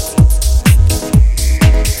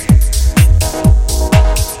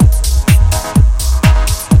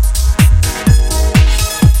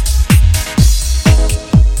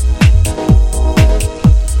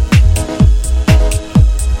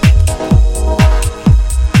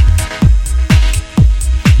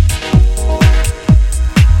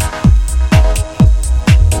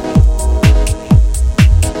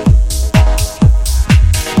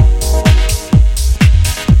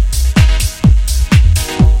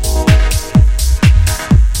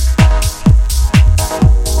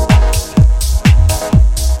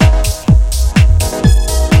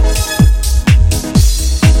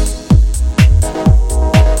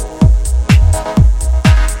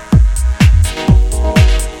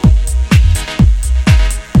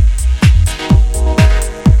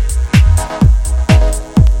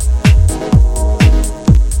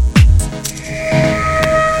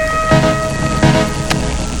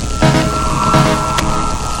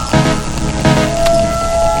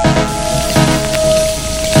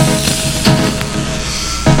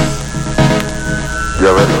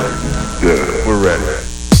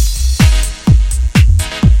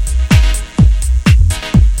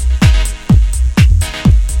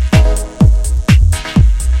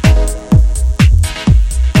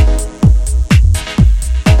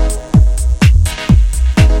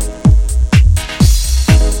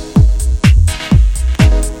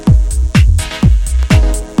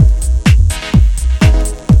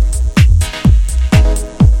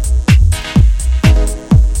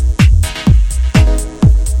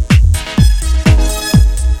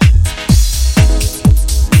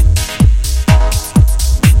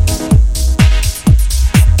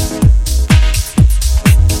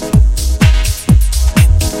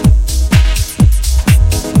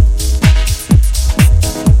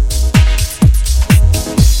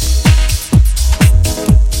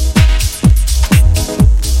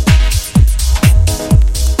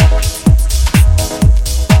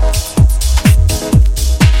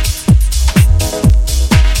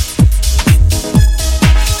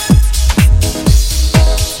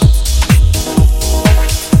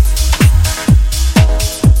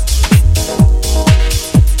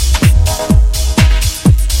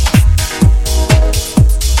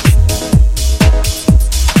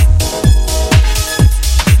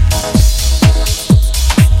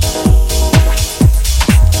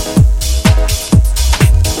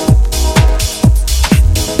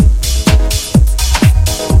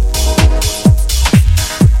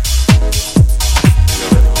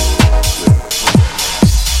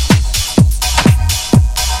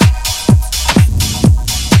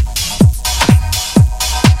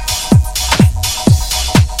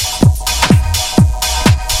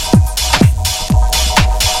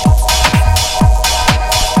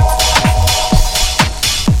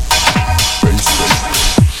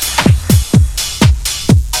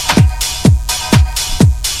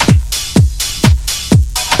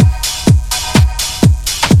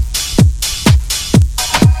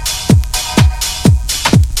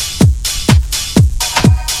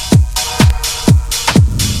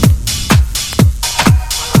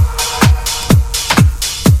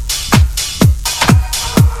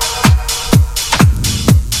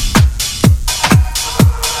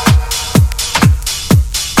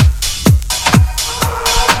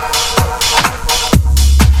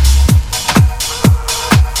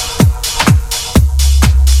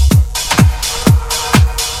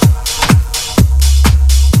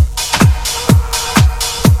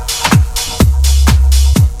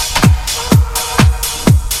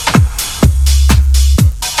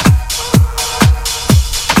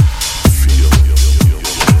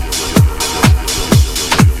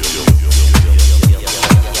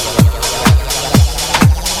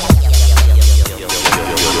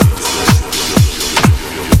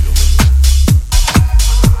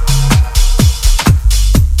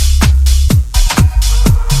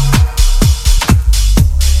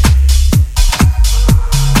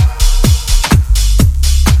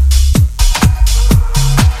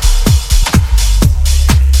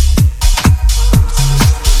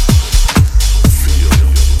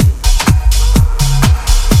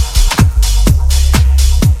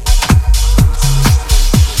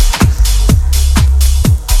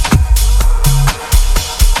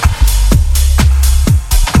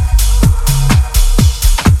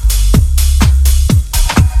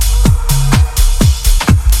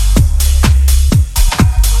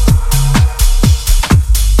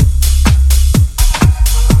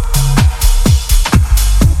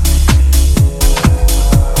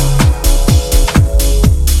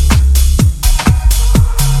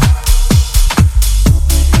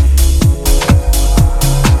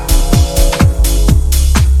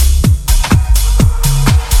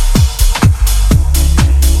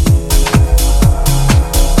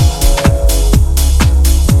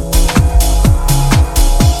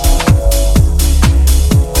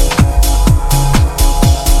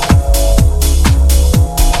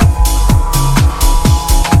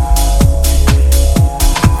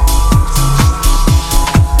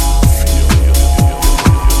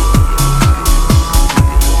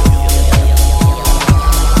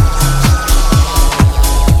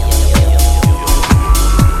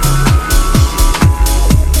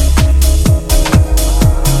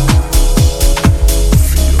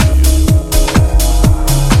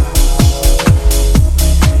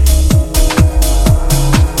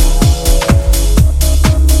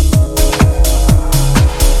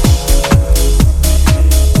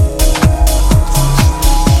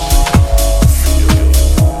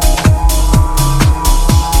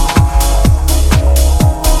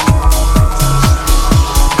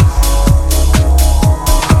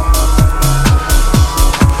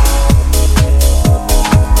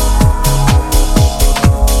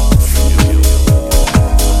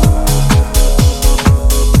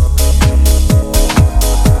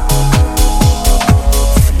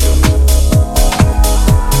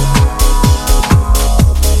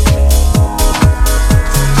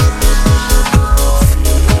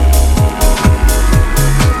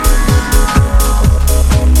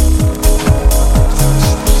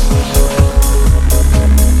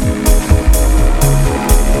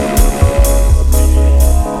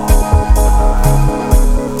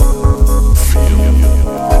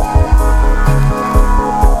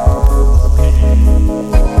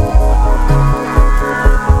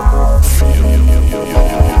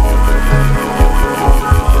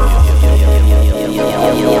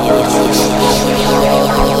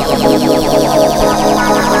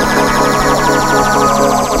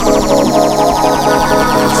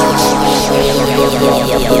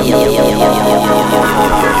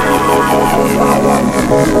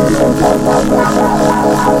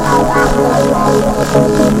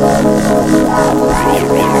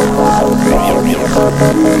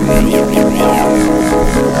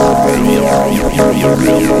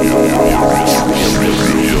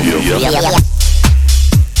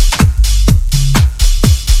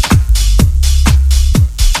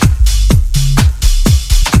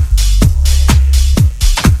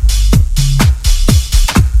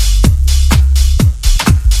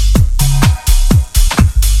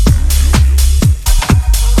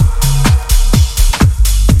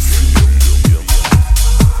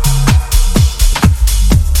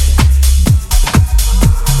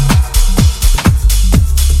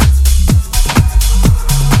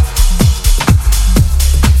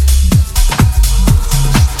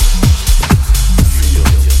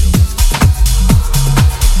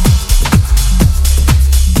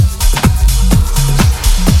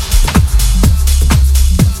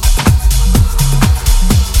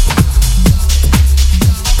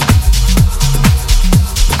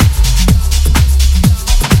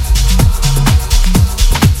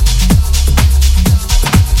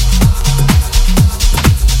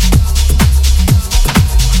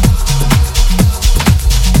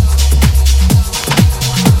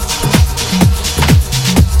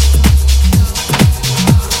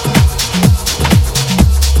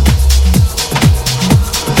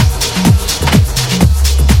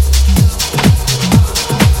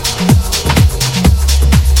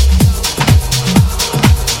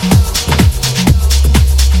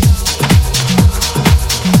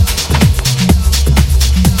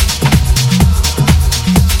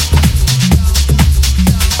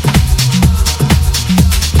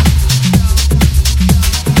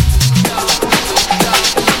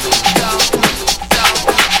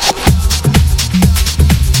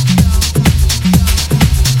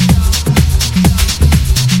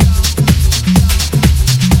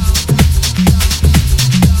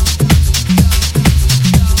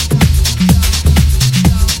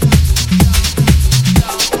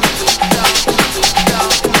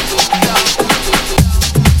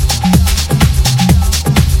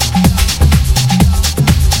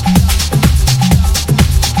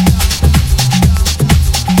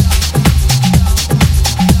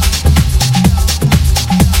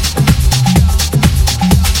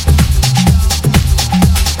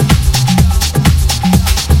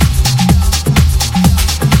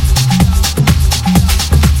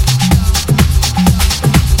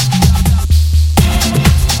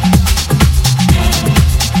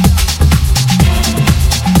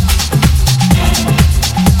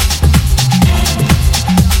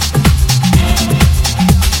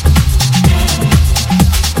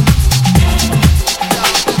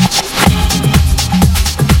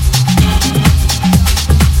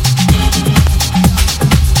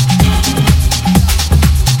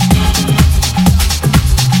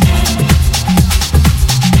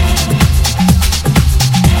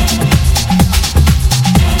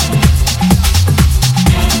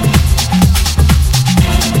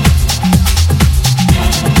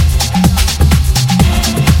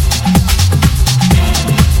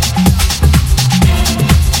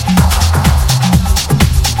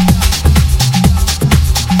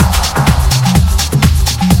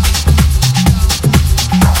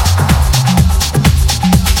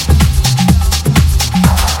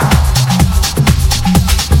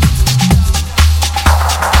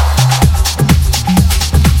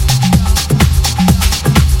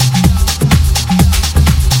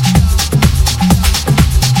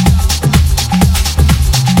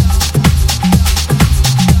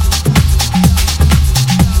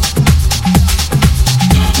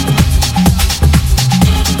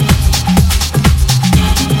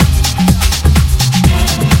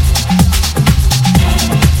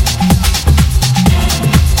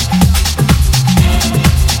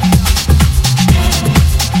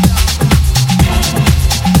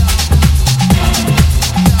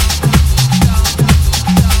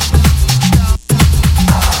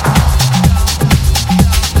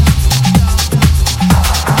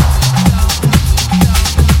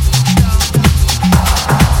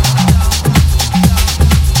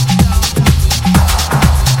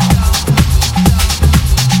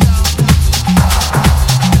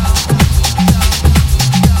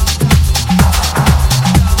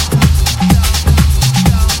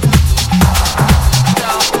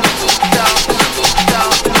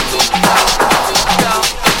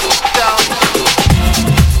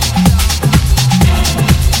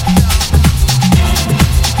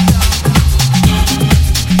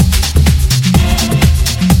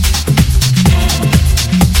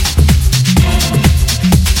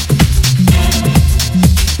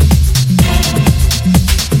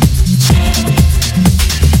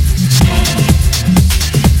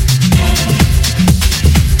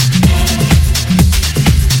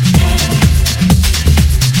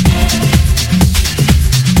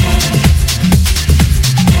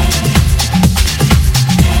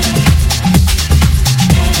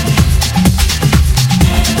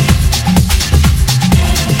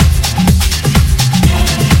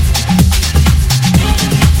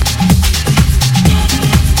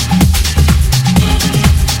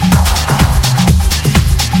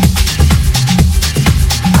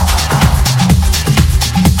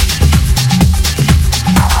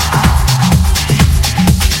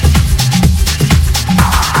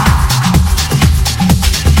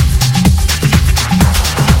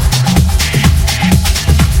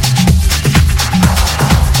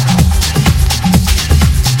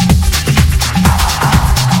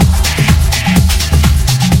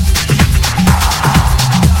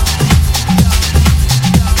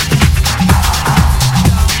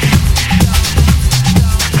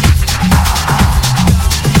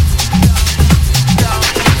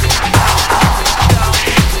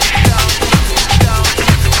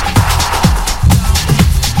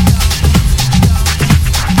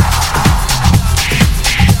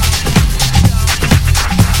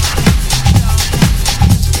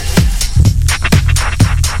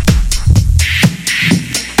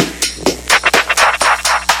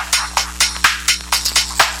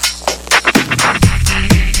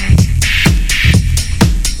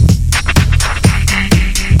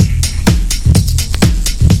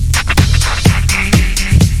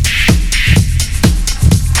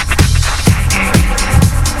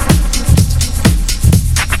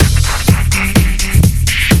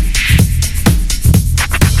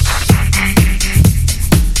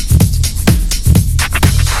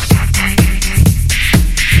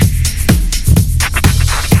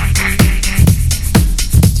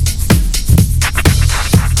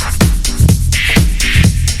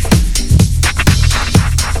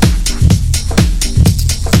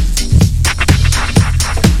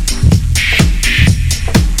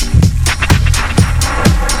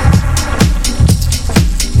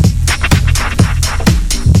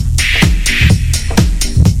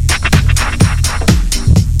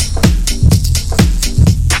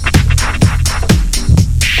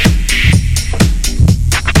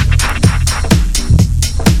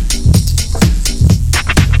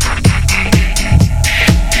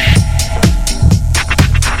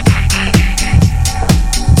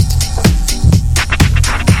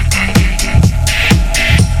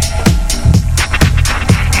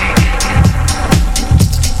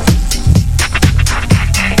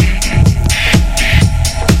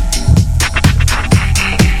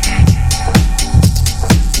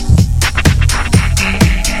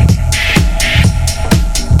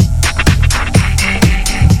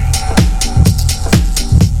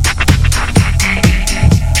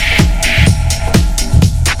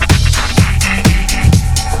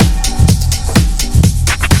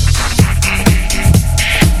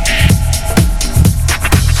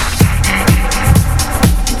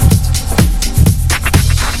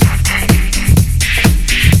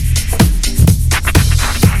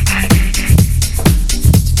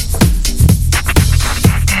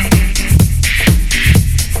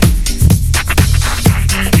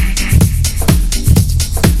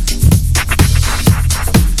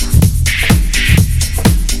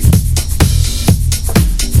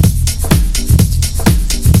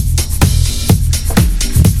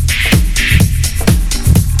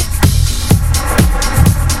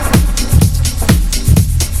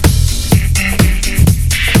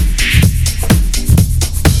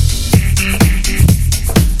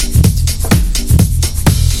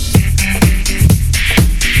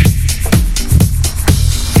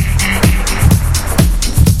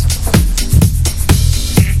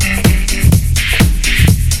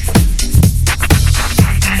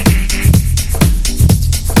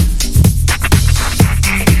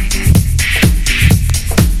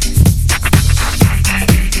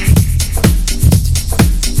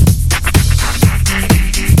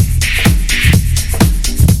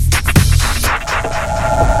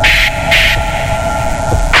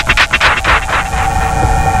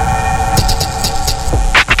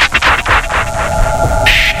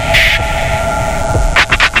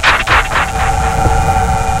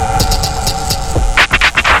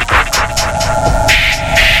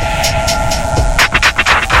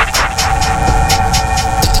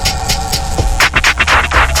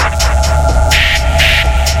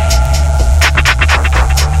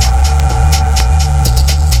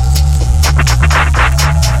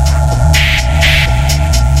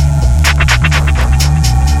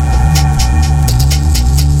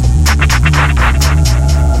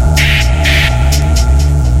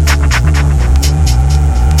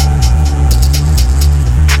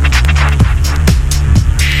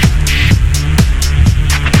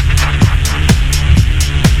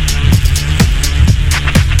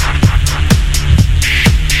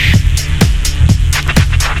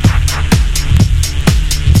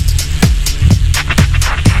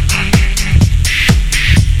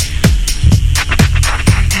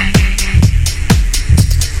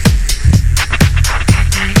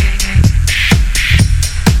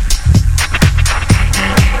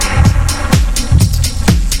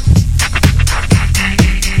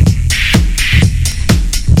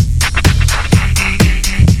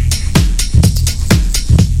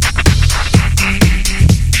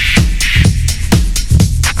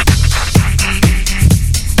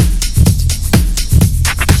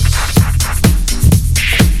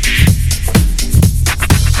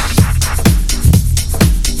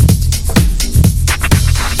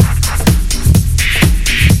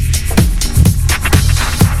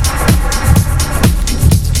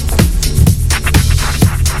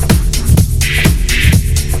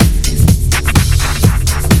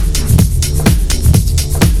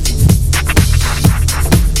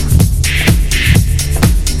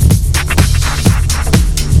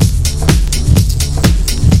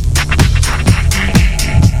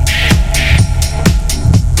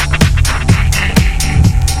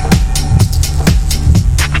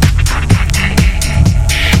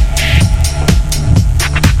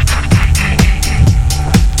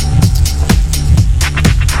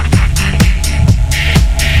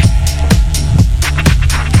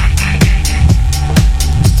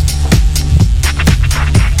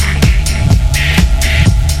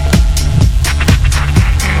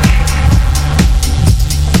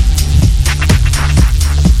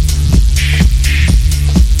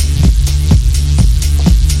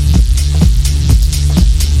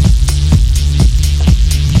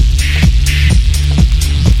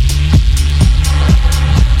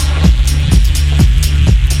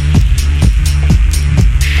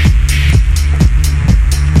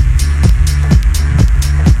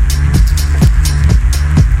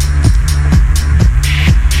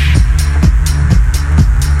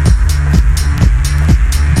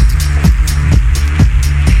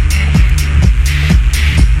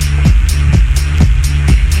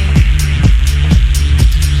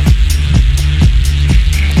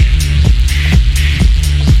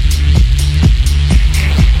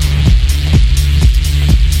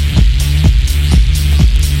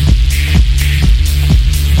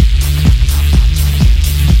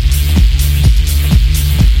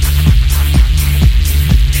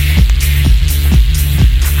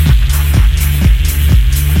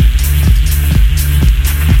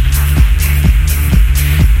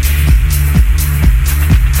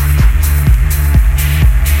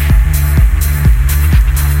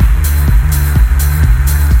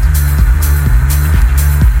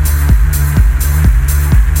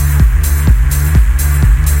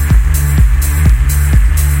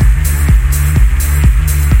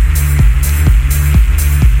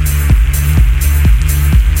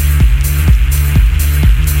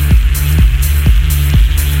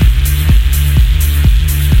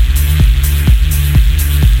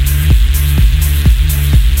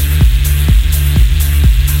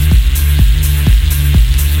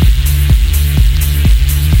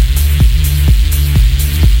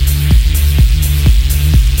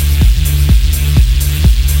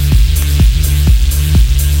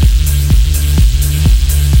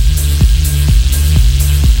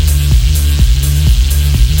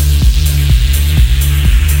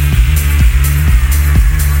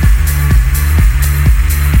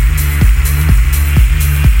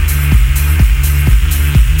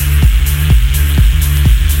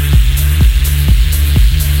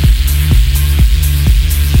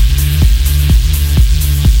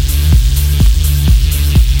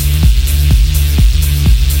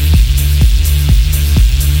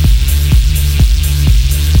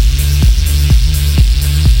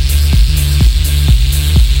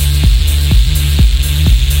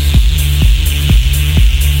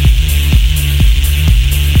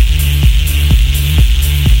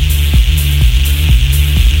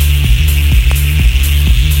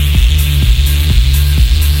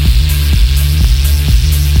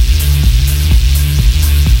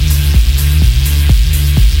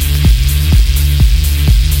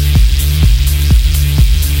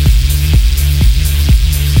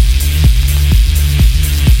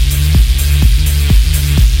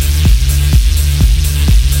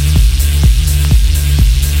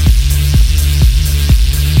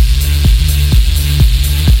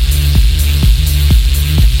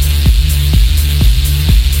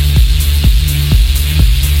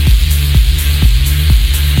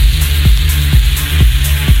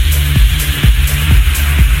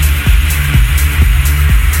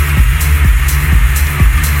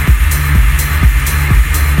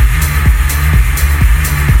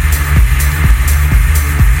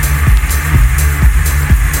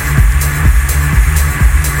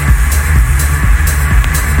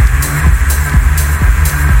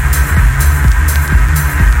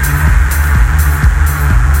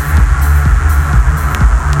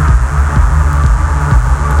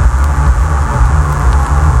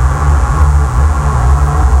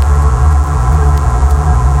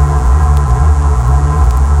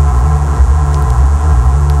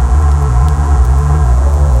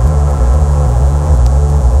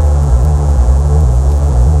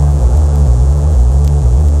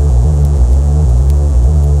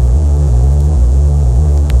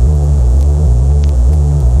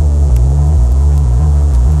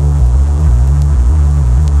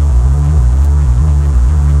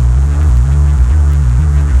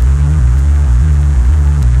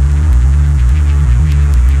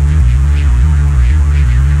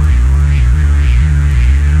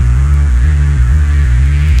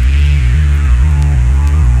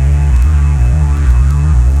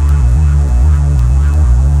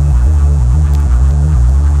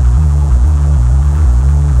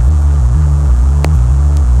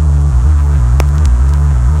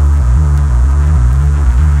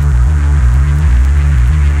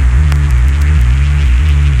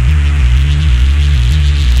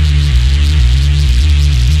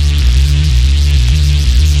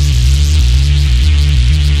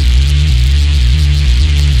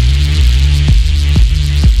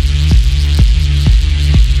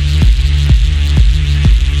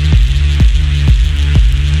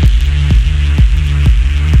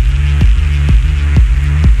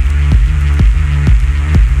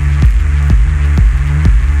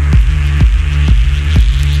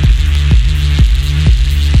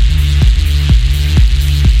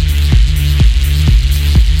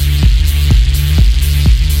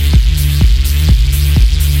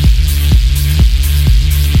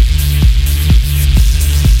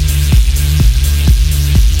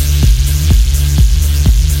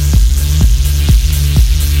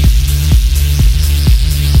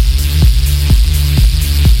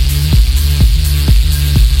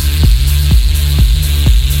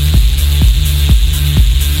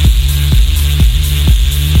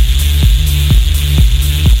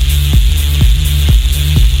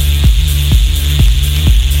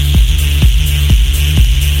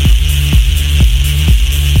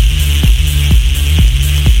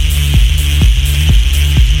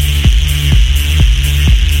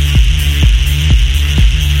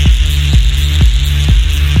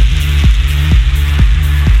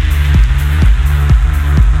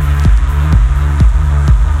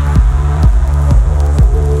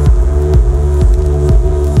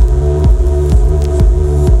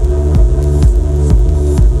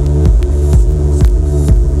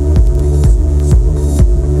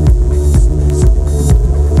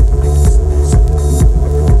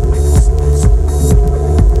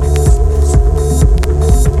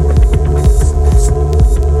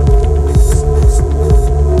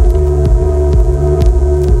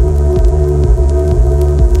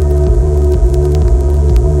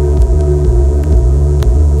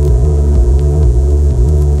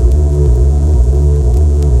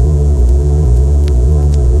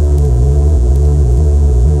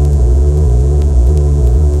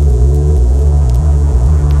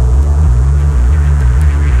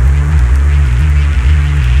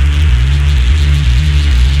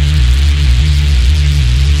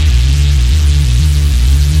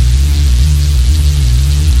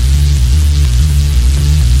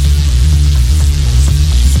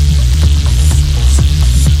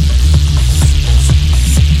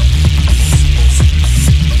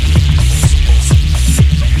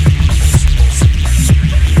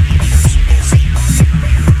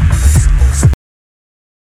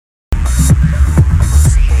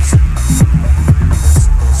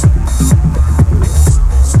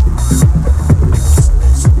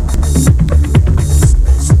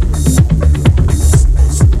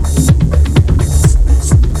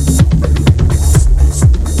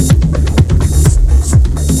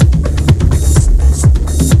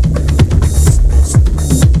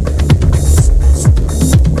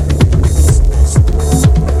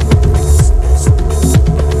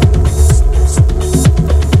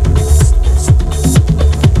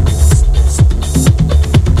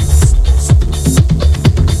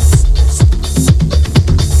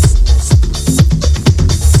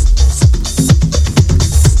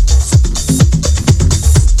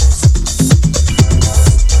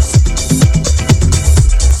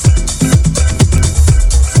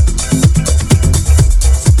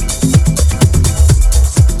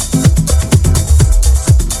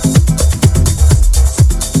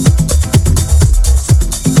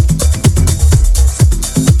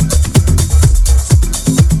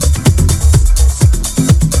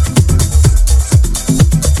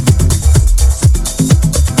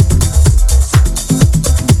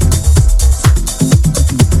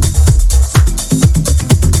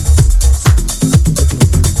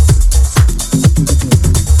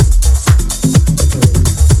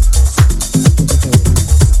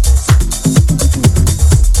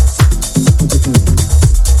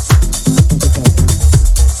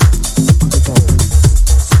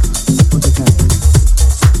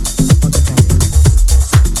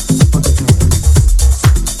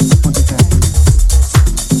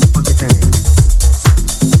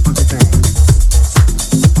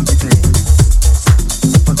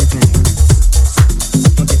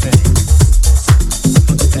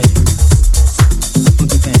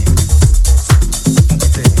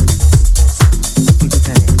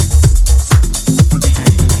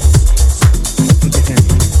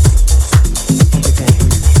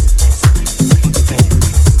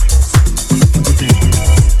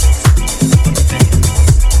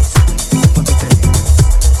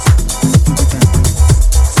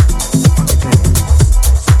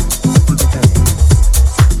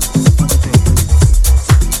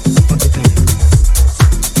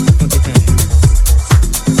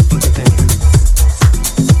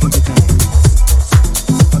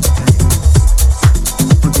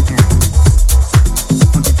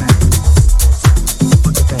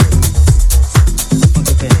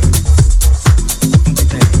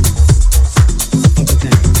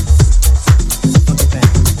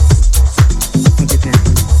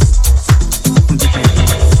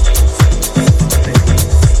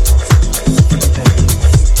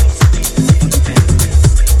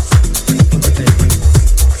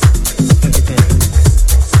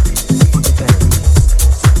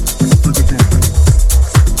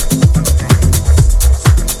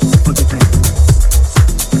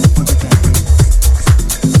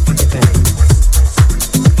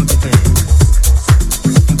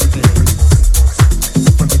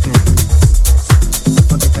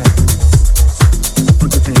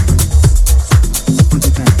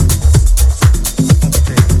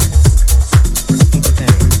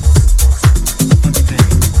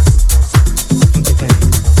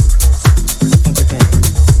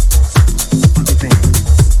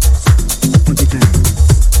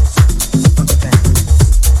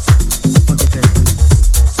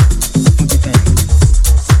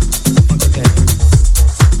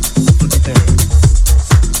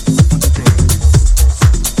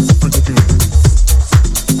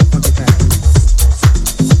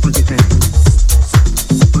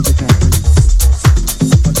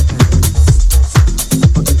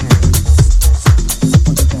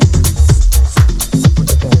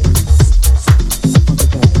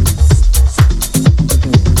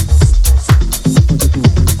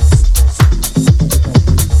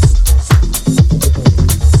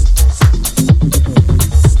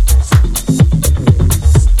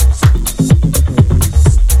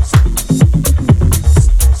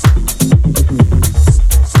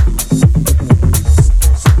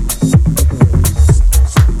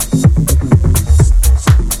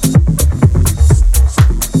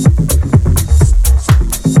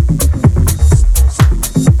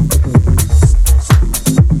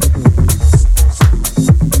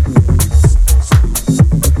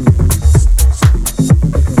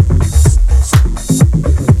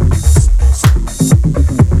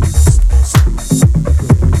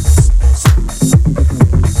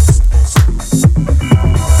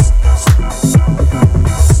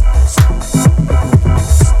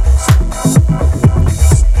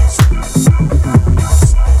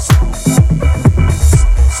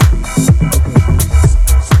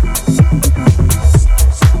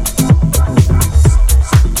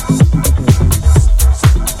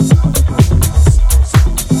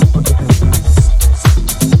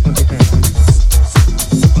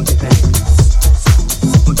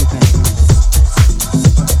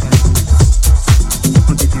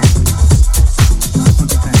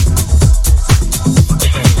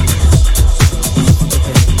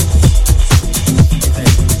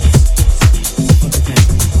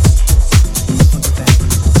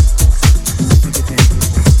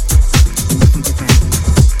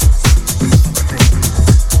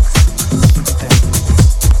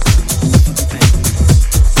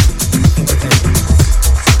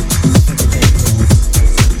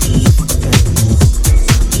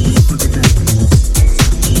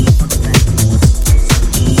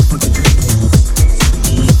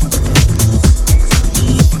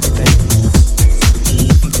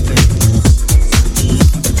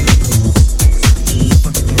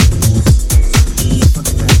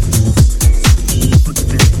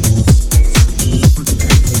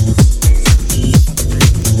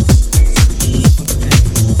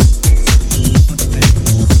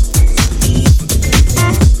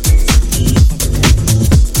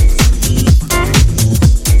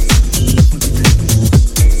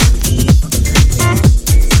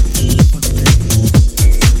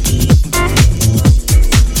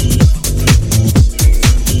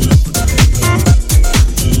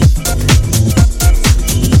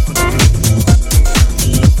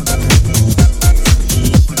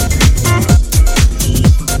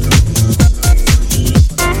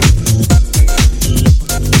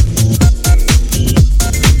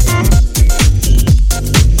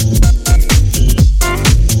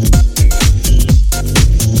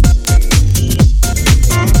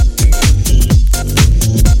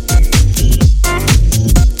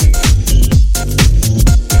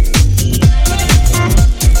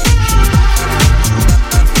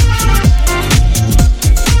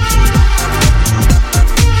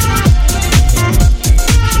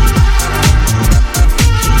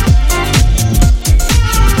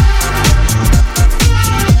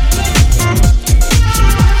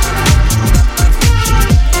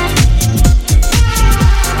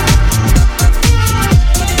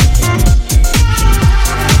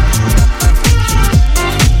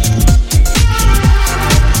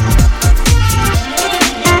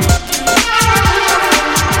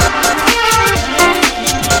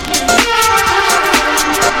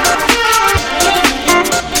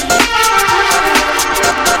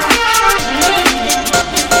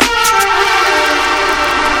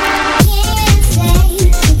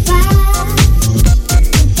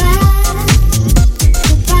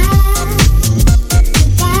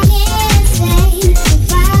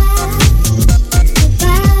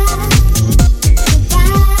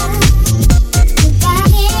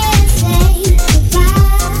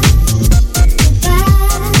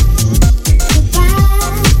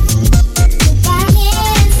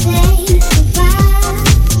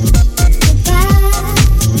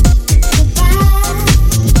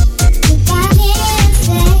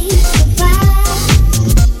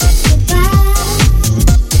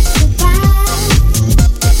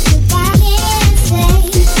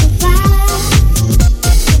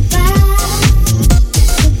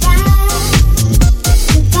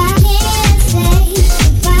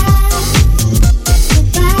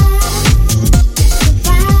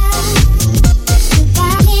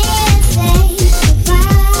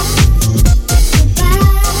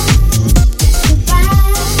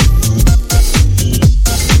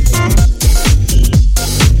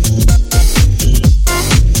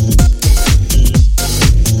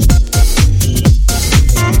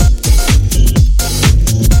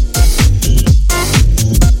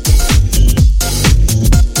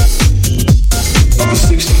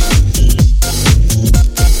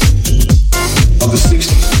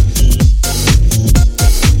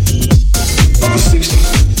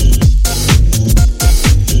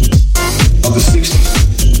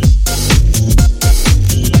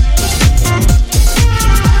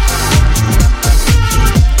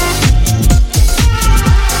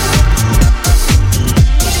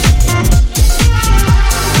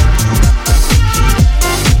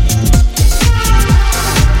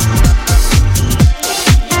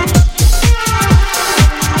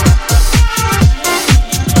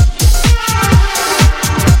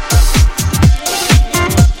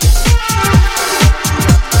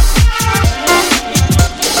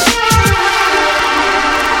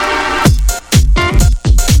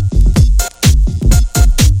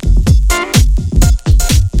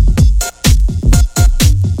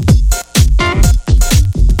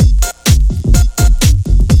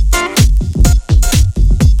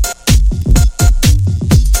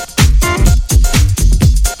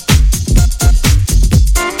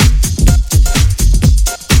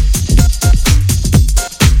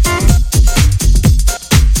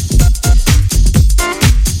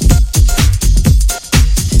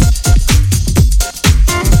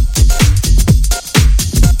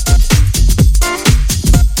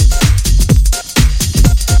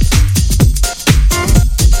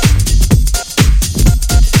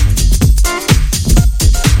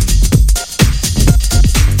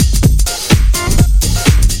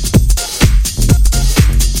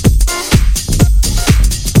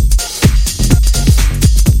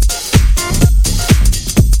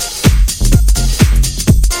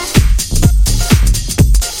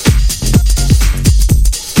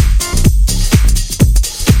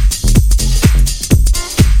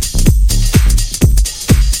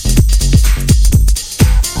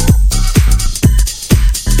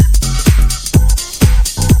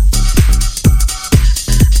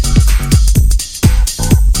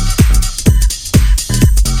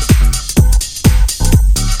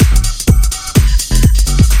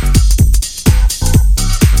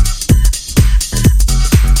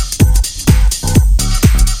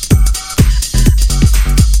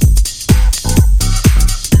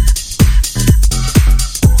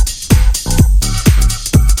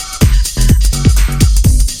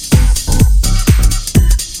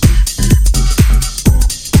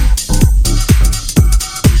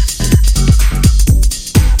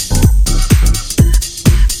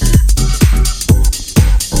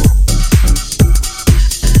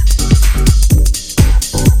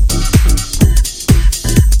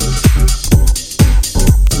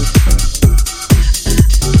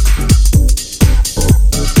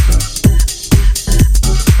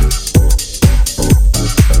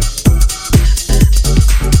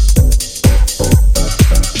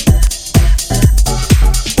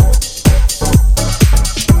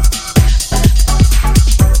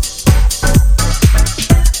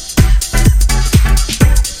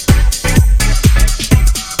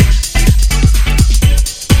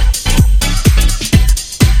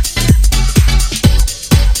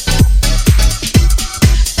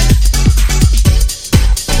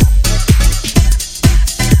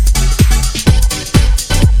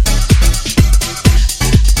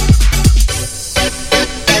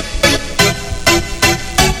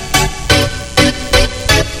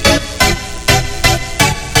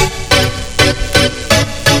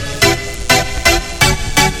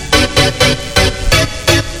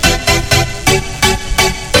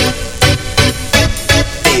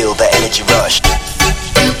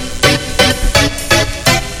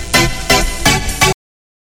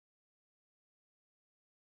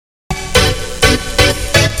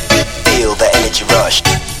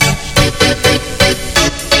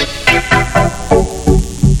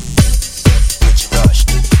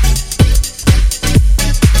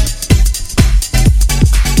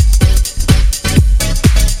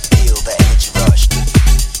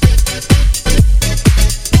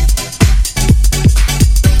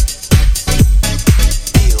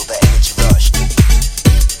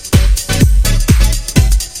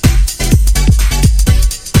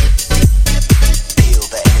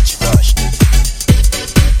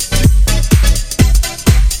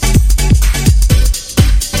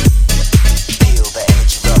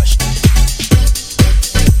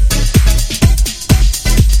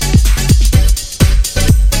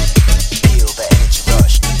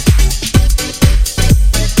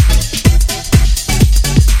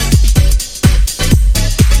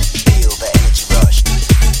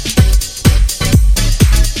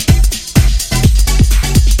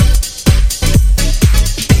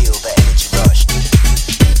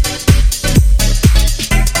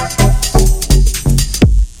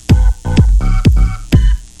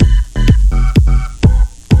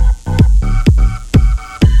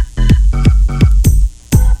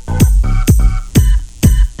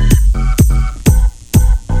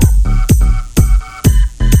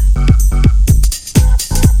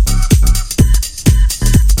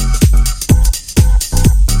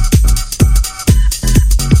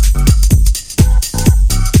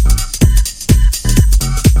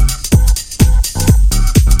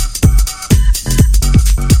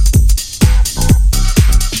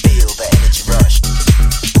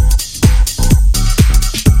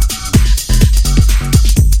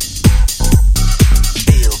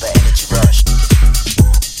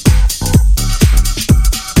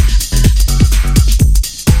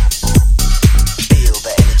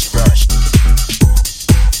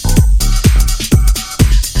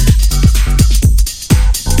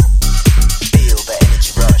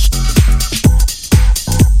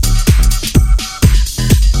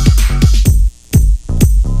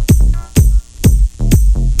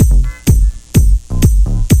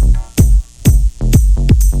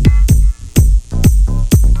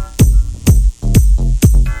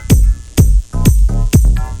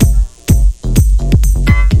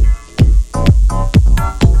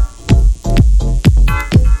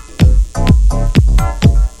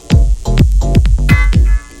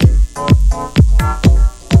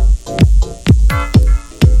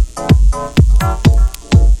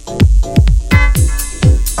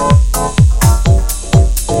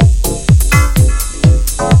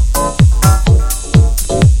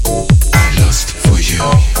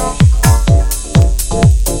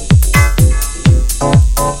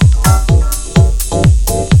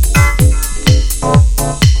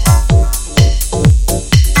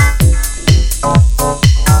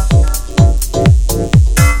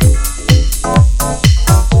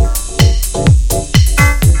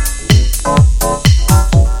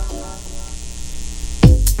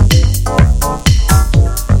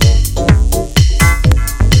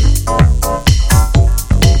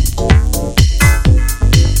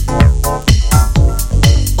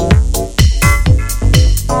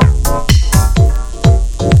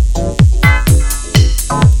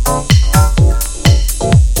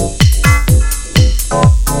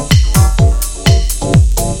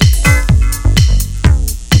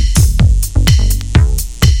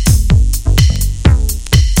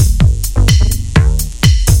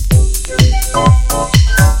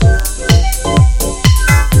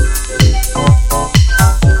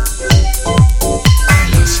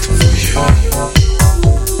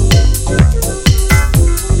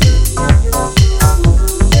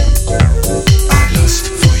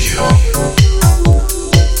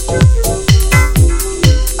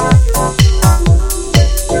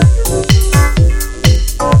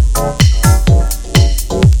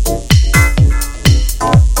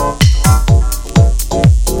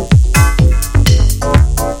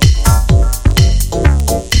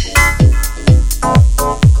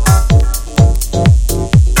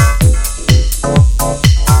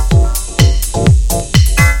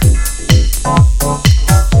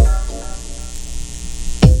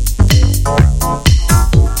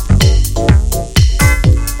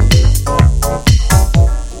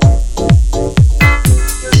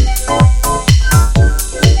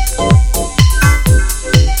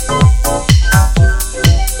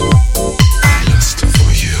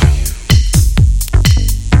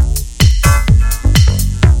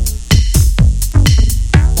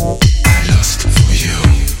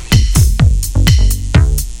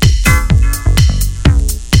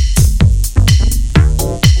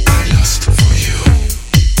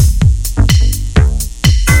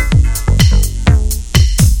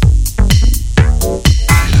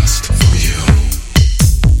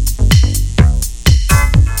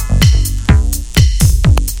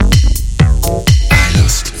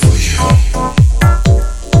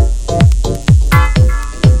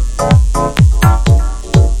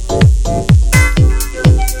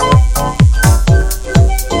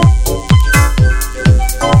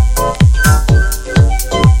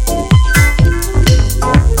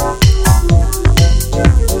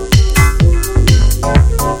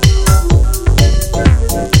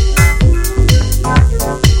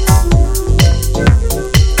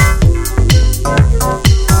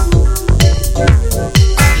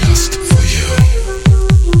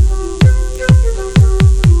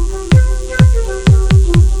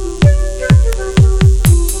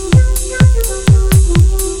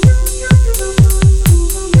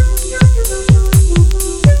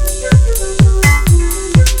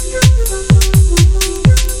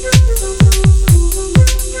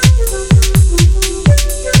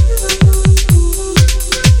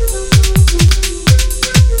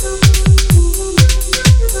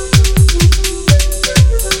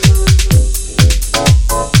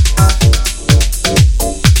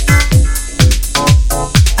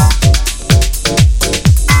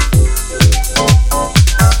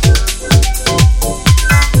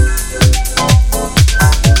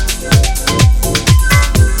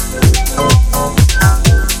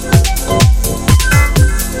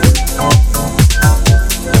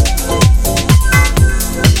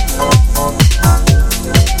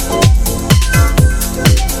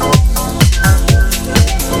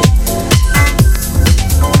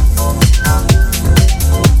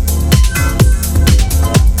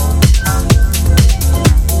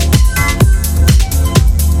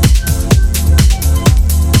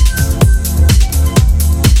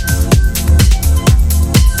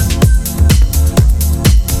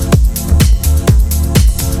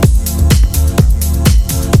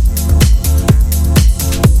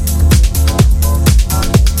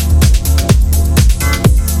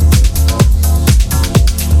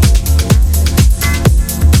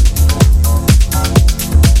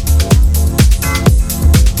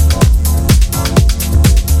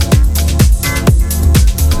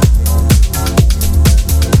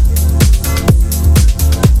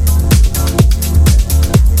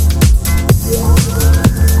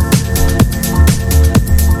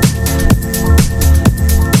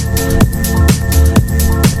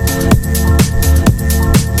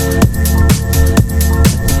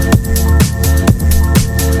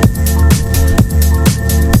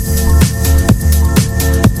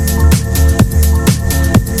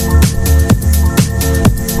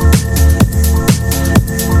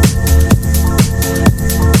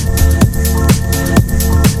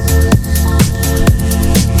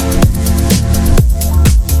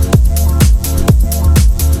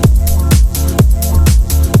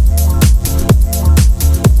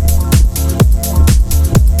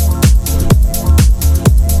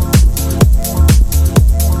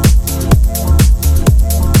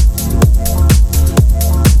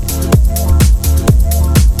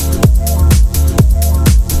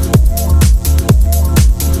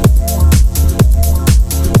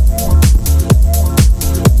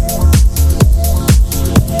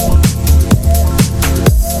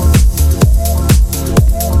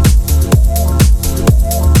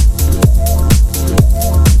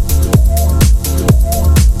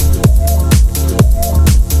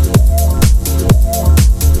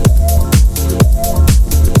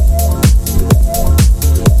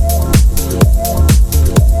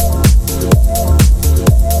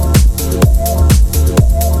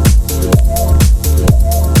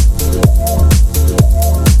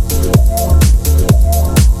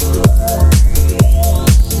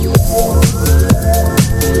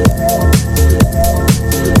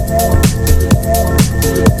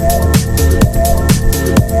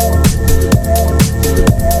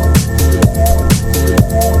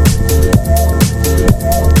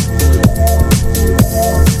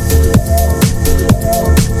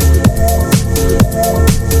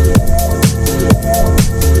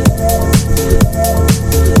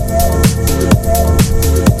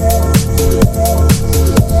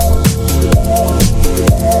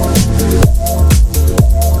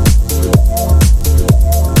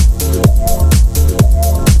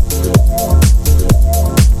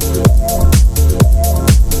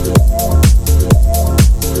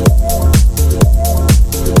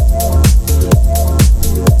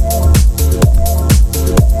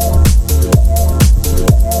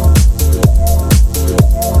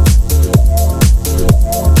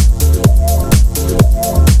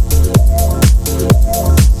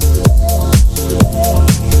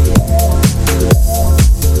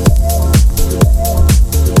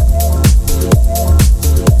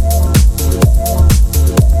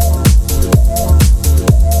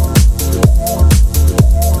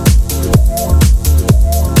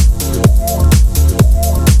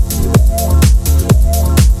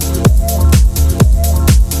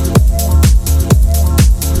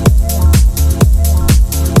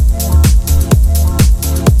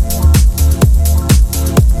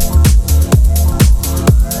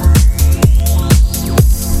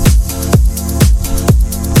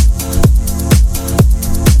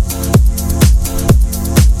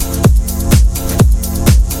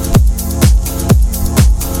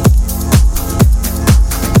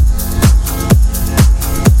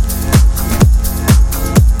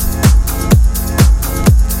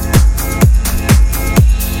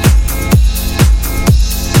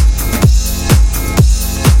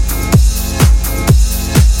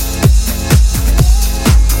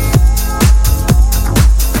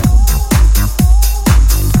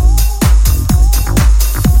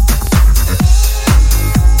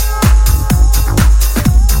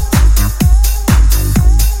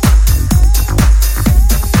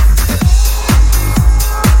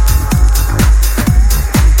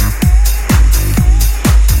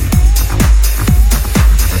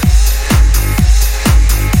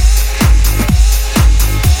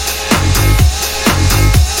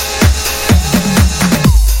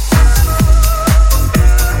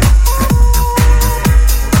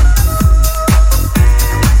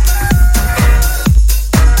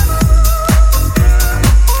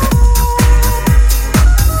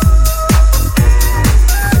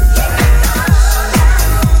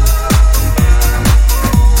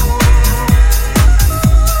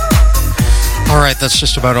 All right, that's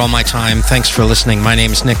just about all my time. Thanks for listening. My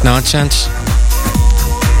name is Nick Nonsense.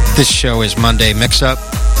 This show is Monday Mix Up,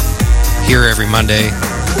 here every Monday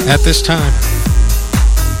at this time.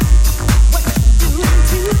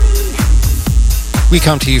 We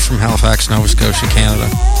come to you from Halifax, Nova Scotia, Canada,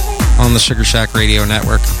 on the Sugar Shack Radio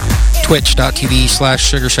Network,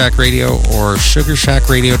 twitch.tv/SugarShackRadio or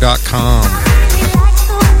SugarShackRadio.com.